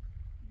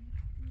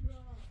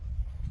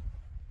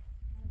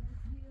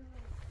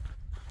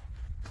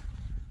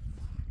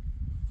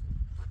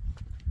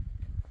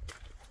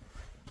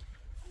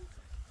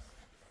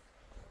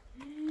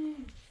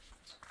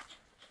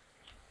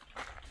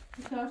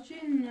Tarçı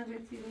eline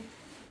getiriyor.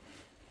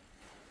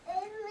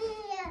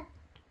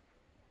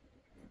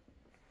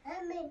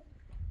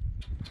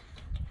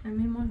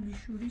 Emir mal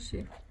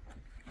düşürüşü.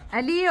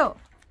 Aliyo.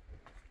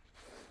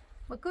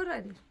 Bakır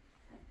hadi.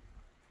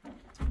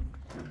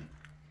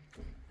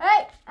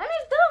 Hey,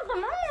 Emir dur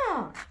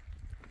ama.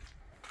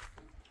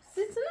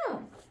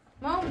 Sitno.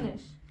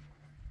 Mountainous.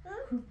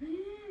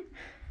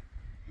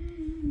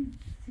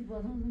 سی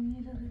بادام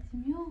زمینی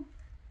لغتیمیو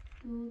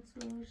 2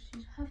 4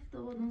 6 7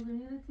 بادام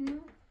زمینی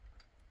لغتیمیو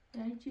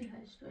یعنی چی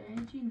 8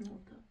 یعنی چی 9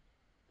 تا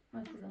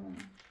مثلا زمان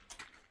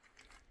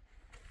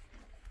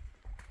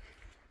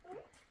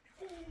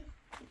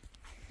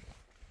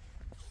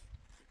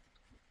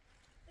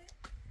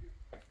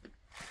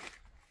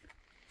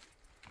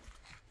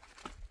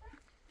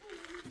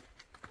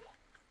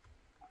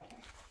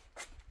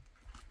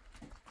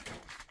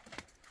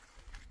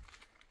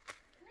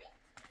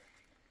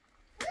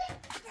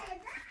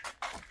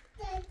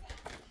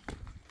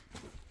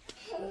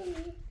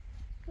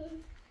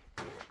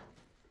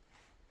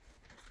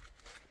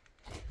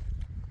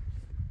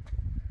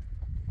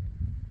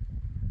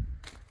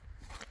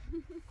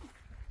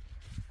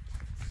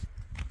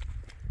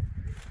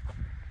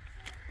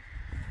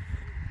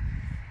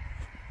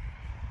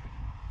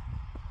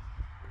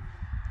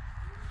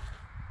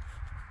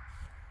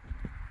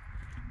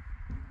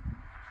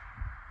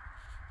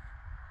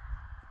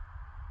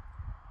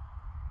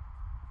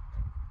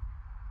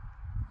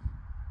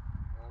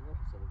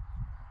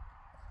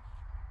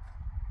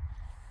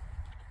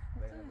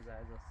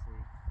عايز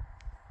الصيف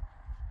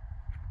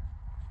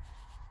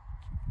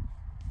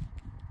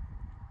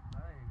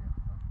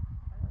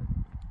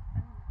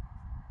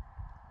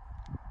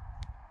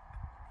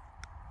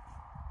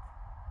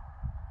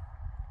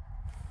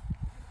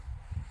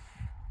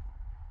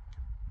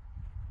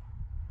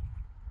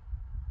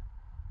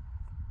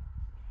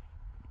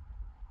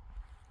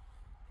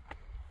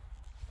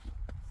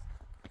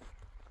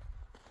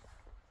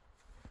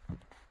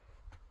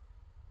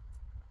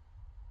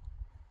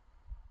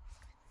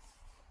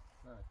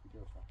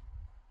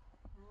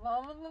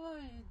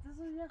Vallahi das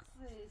ist ja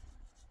sehr.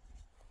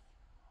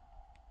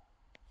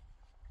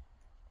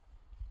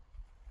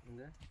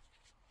 Ne?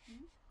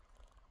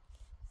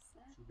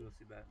 Sugar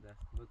si berde.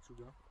 What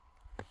sugar?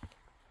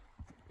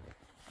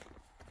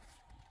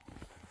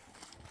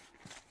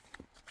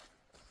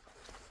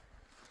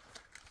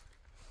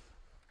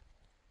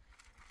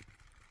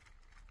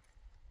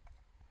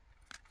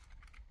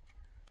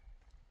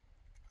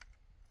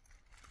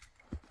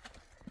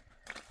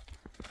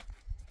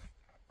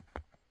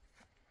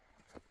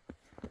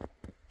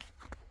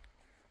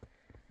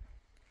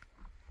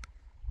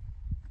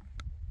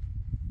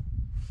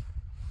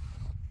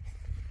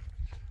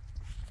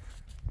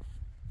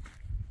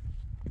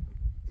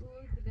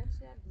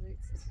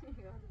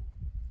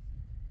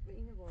 به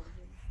اینو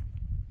بارده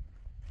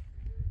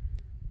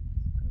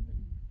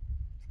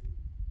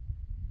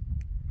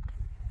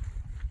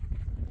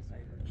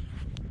سعید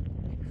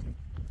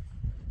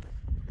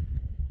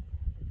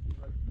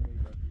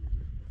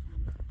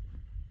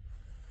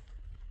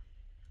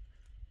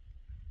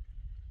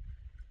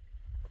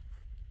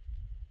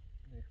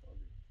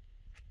میخوابی.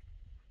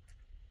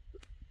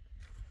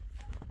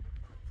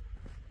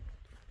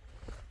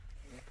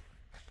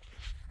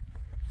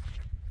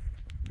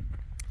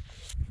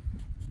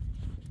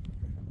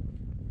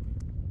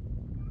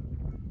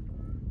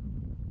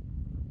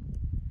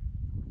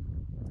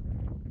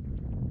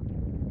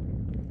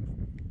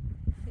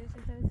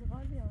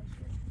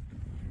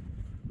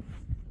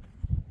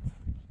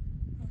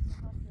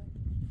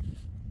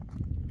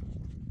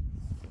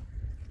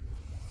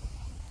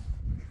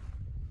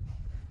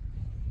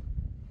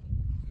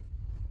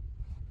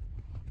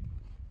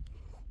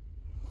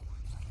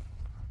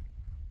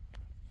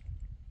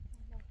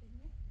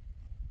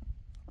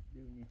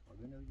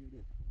 میخوابه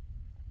نوجوده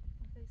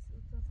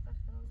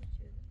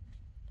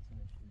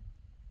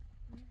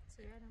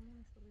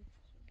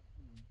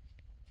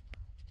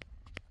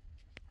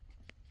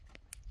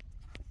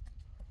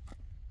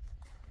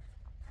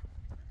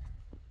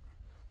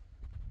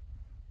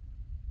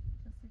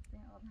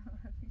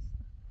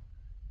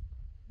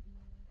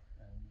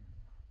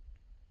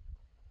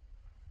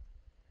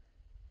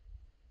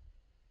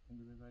این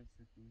بده بای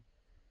سفید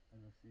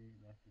از واسه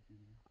لحظه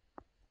دیگه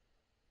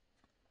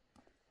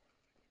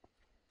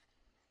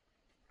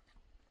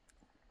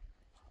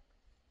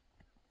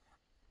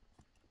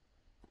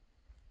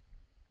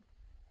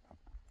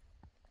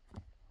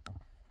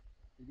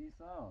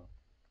Elisa.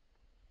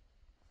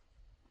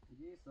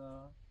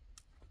 Elisa.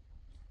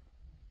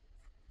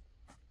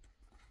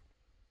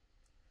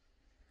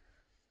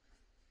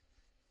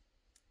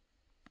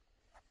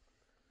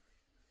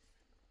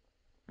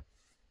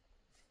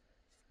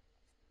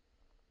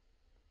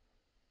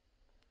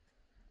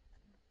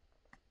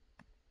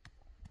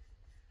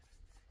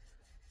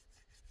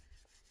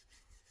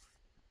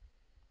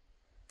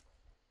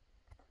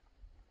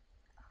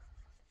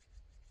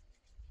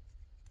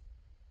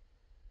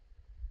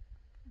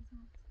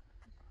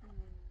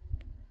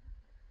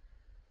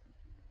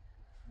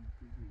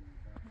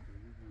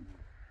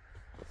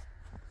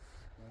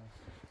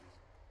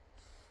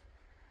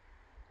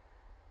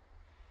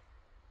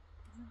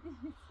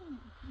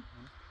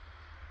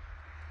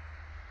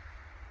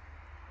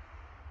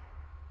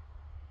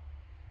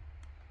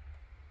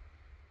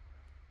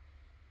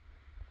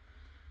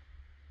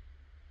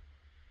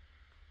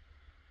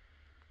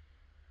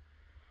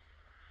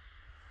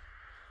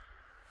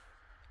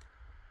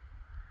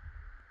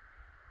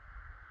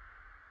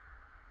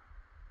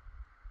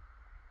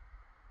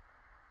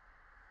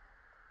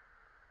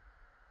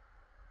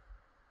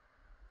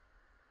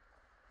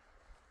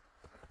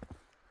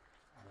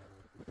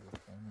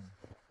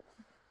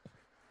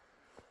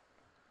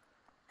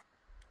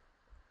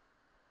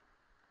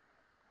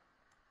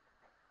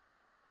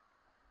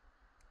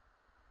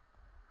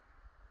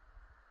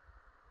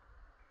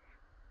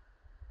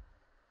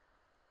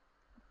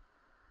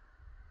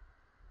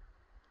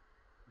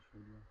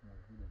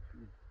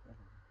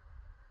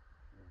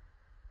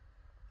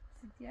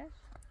 Sitiaš?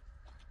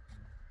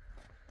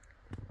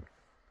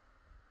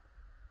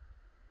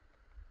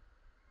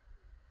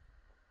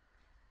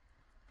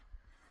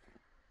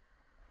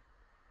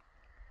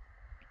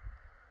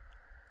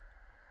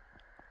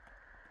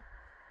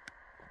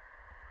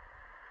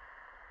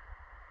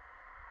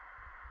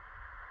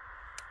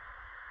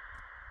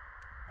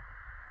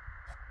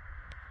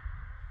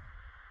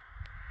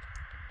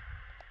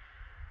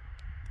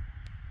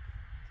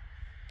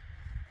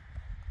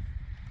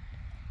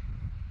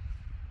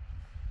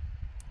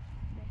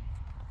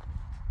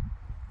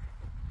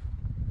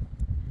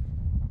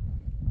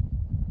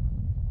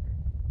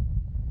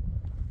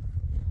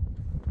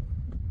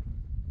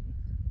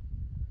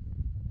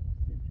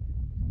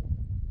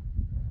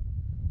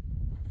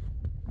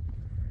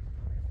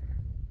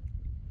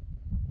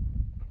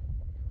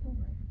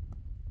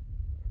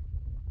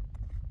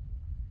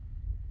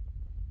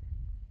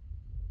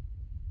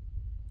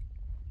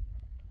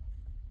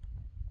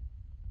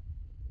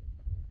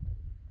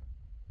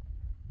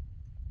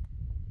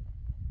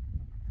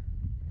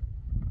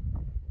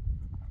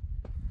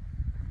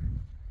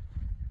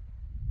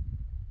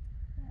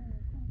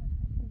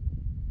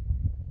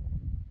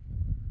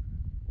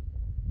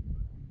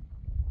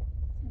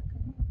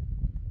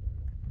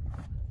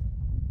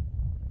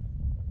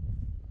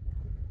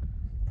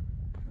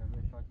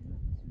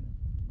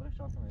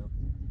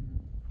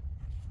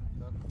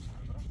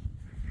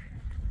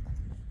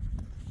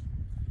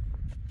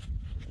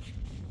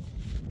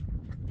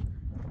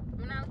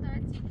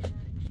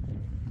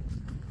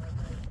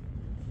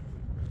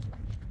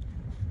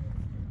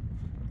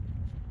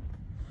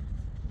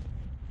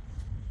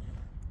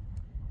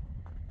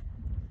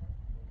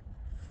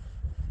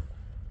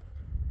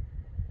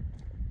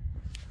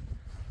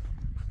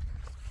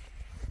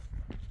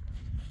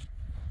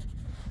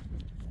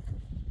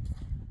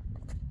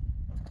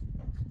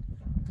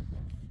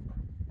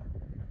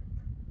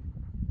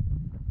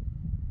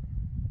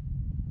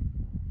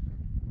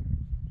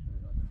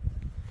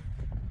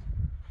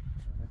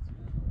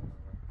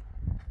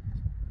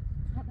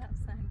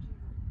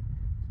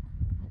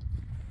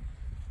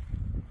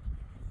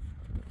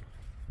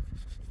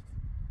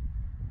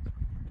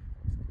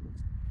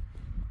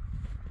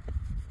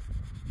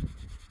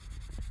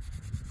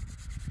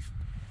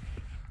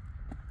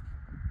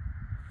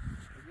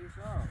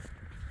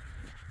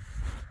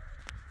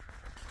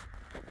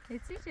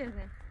 هیچی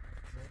چیزه؟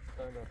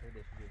 کار داخلی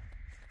داشتی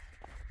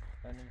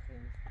من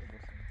نمیخواییم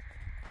بباسیم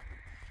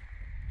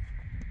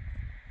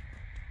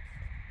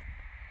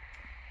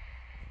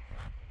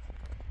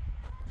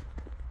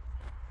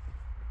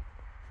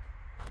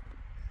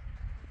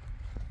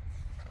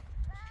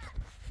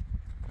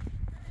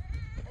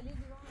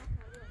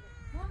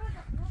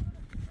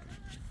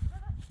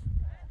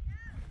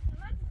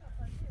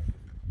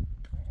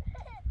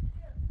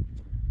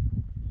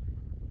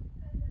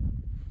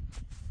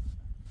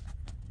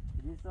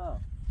Lisa,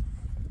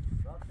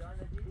 bak şu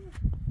anda değil.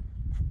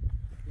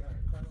 Ya,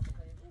 sen o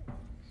kaydı.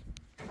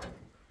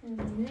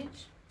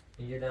 Hiç.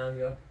 İyi devam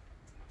yok.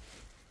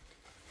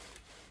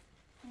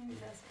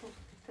 Biraz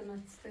korktuktan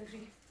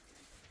atıştırıyor.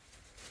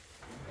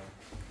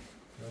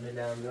 Ne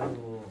devam yok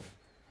bu.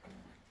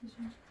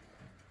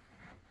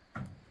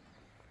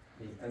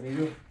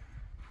 Amigo.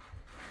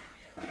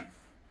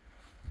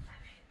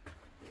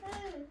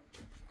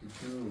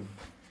 Tutu.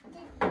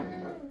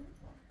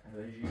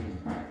 Abaji.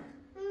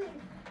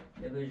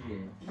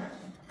 Abaji.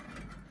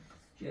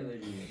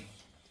 Abaji.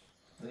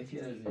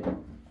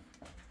 Abaji.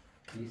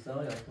 Lisa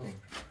ya to.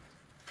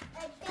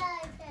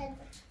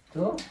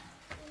 To?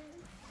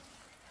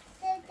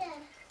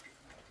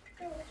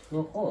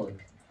 To chodź.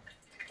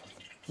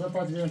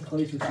 Zapatrz, że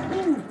chodzi tu.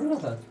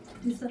 Urwa.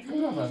 Lisa.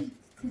 Urwa.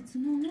 Ty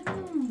no.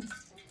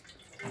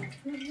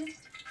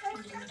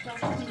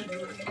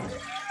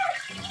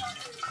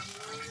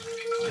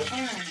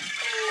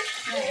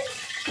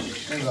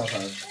 Urwa.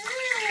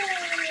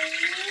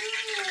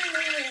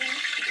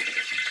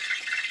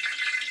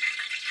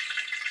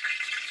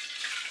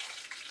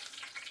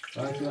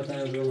 Belki vatan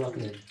öbür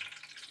bakıyor.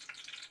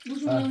 Bu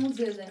cümlemiz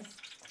zede.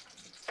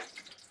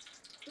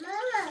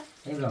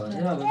 Emrah,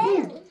 Emrah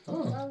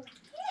bak.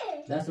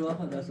 Ders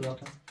vapa, ders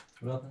vapa.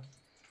 Vapa.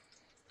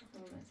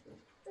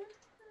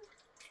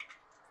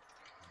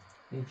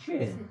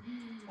 İçi.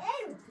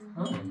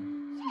 Ha.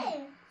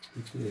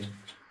 İçi.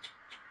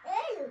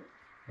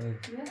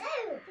 Evet.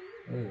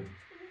 Evet.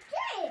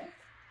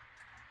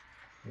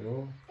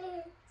 Yo.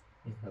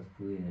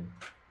 Yapıyor.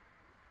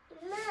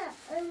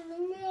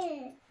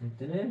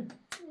 انت نه؟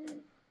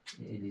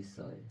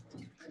 الیسای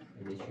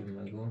الیشی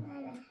مگو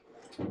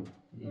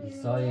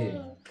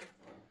الیسای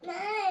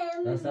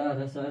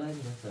دستار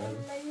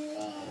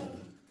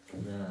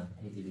نه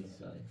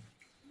الیسای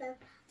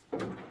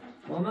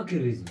ما که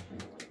ریزی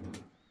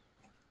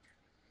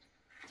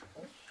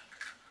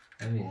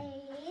همین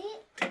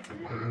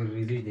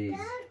ریزی دیز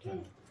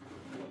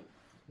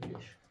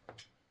ایش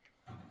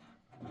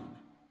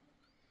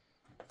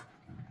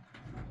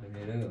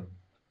همین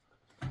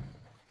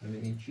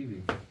همین این چی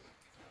بید؟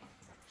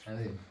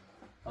 همین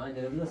پایین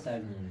داره بلا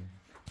سردمونه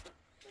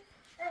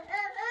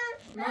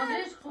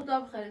مادرش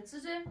خدا بخرید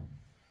چیزه؟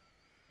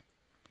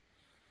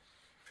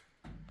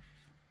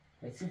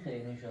 چی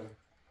خیلی نشد؟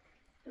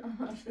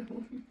 آشته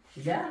بود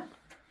چیده؟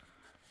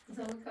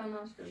 زمان کان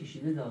آشته بود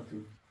چیشیده داد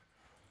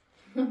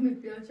تو؟ می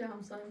پیاچه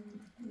همسای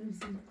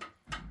نمیزیم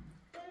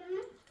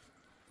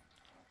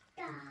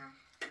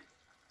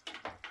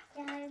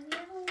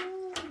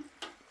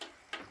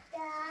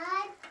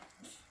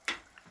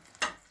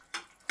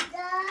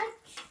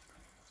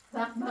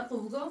بق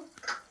بگو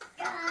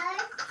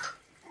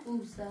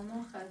او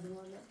سما خرده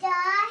والا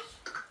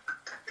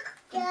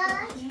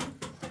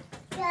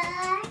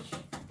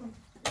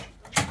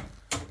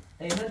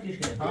ایمت کش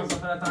کنه پانس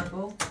سفر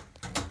پنکو؟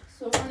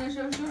 صبح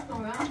نشو شد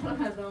کنم هم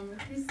خرده همه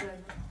خیست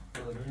دارم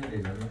دونه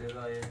لیلا نونه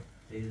لایه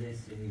دیده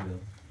سینی بیا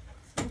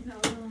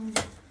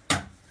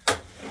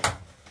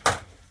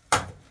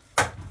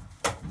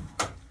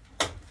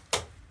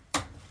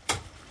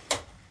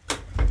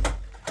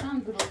هم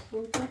درست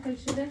بود تا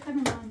کشیده کنم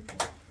هم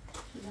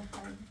شده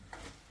خرده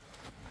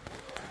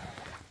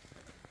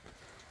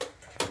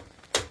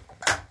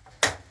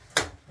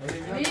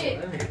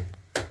امیر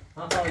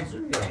ها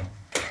خواهیزون بیا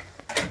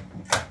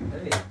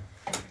امیر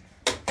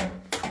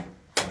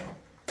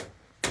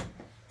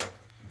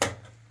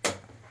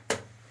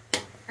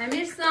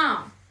امیر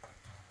سام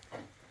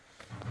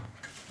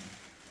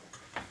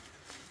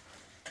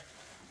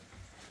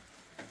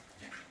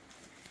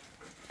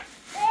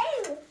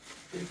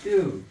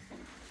تو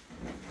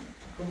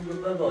kom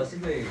gumma basi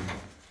bhai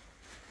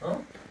ha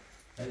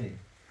अरे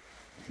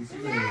किसी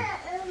ने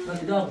मत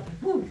दो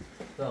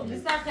दो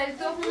لسه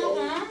خریدو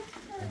خونه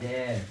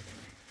ده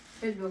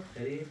بگو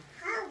خرید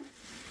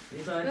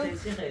این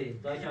ساعت چی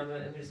خرید با کم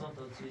امیرسان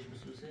تا چیش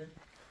بسوسه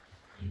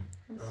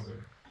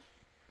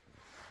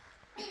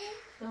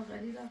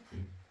داغری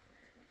رفتی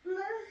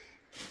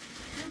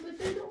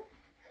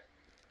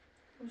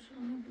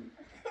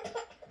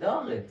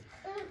داغه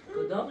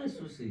داغه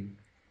سوسی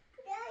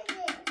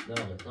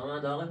داغه تمام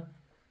داغه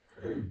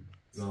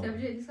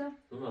استبجي لسه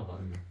تمام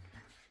خالص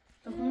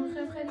تخمون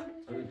خير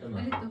خير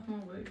تمام قالت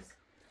تخمون غير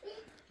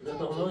ده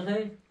تخمون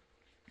خير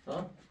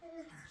ها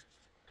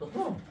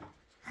تخمون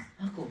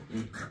اكو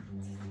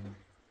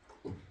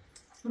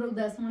بروك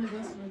داس مالي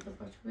بس ولا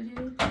تفاش بري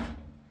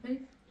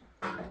بري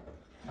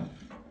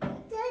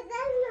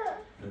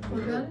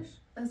وقالش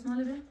داس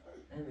مالي بي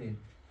امين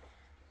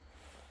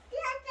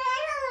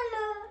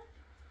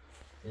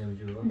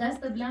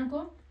دست بلند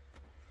کن.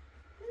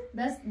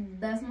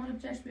 دست مال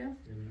بچش بیا.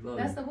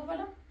 دست بو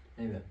بالا.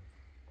 نمیاد.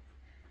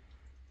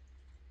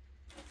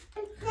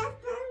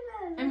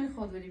 امین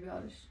خود بری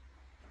بیارش.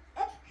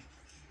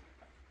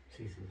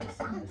 چی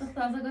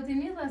تازه گاتی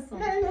نیست دستم.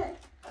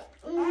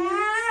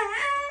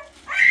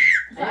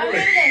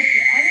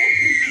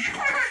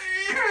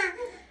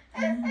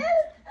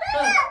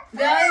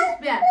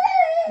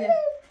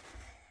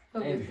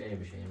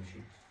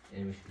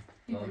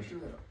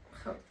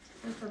 خب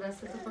تو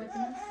دست تو پاکی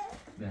نه؟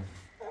 نه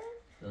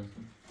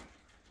دستم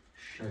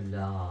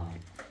شلاب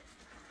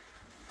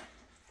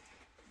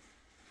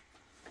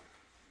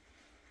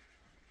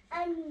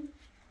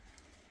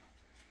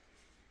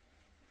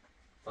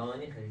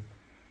پروانه خرید؟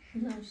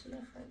 نه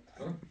شله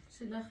خرید.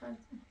 شله خرید.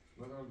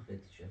 بازم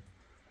خرید چه؟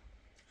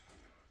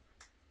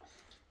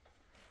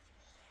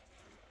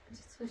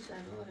 چطور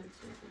شلواره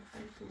چه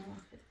خرید تو ما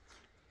خرید؟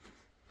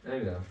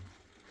 نمیدونم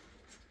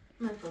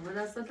نکن به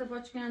دستات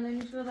پاچ کنده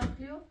نیست رو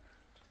داخلیو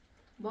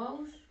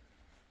باوش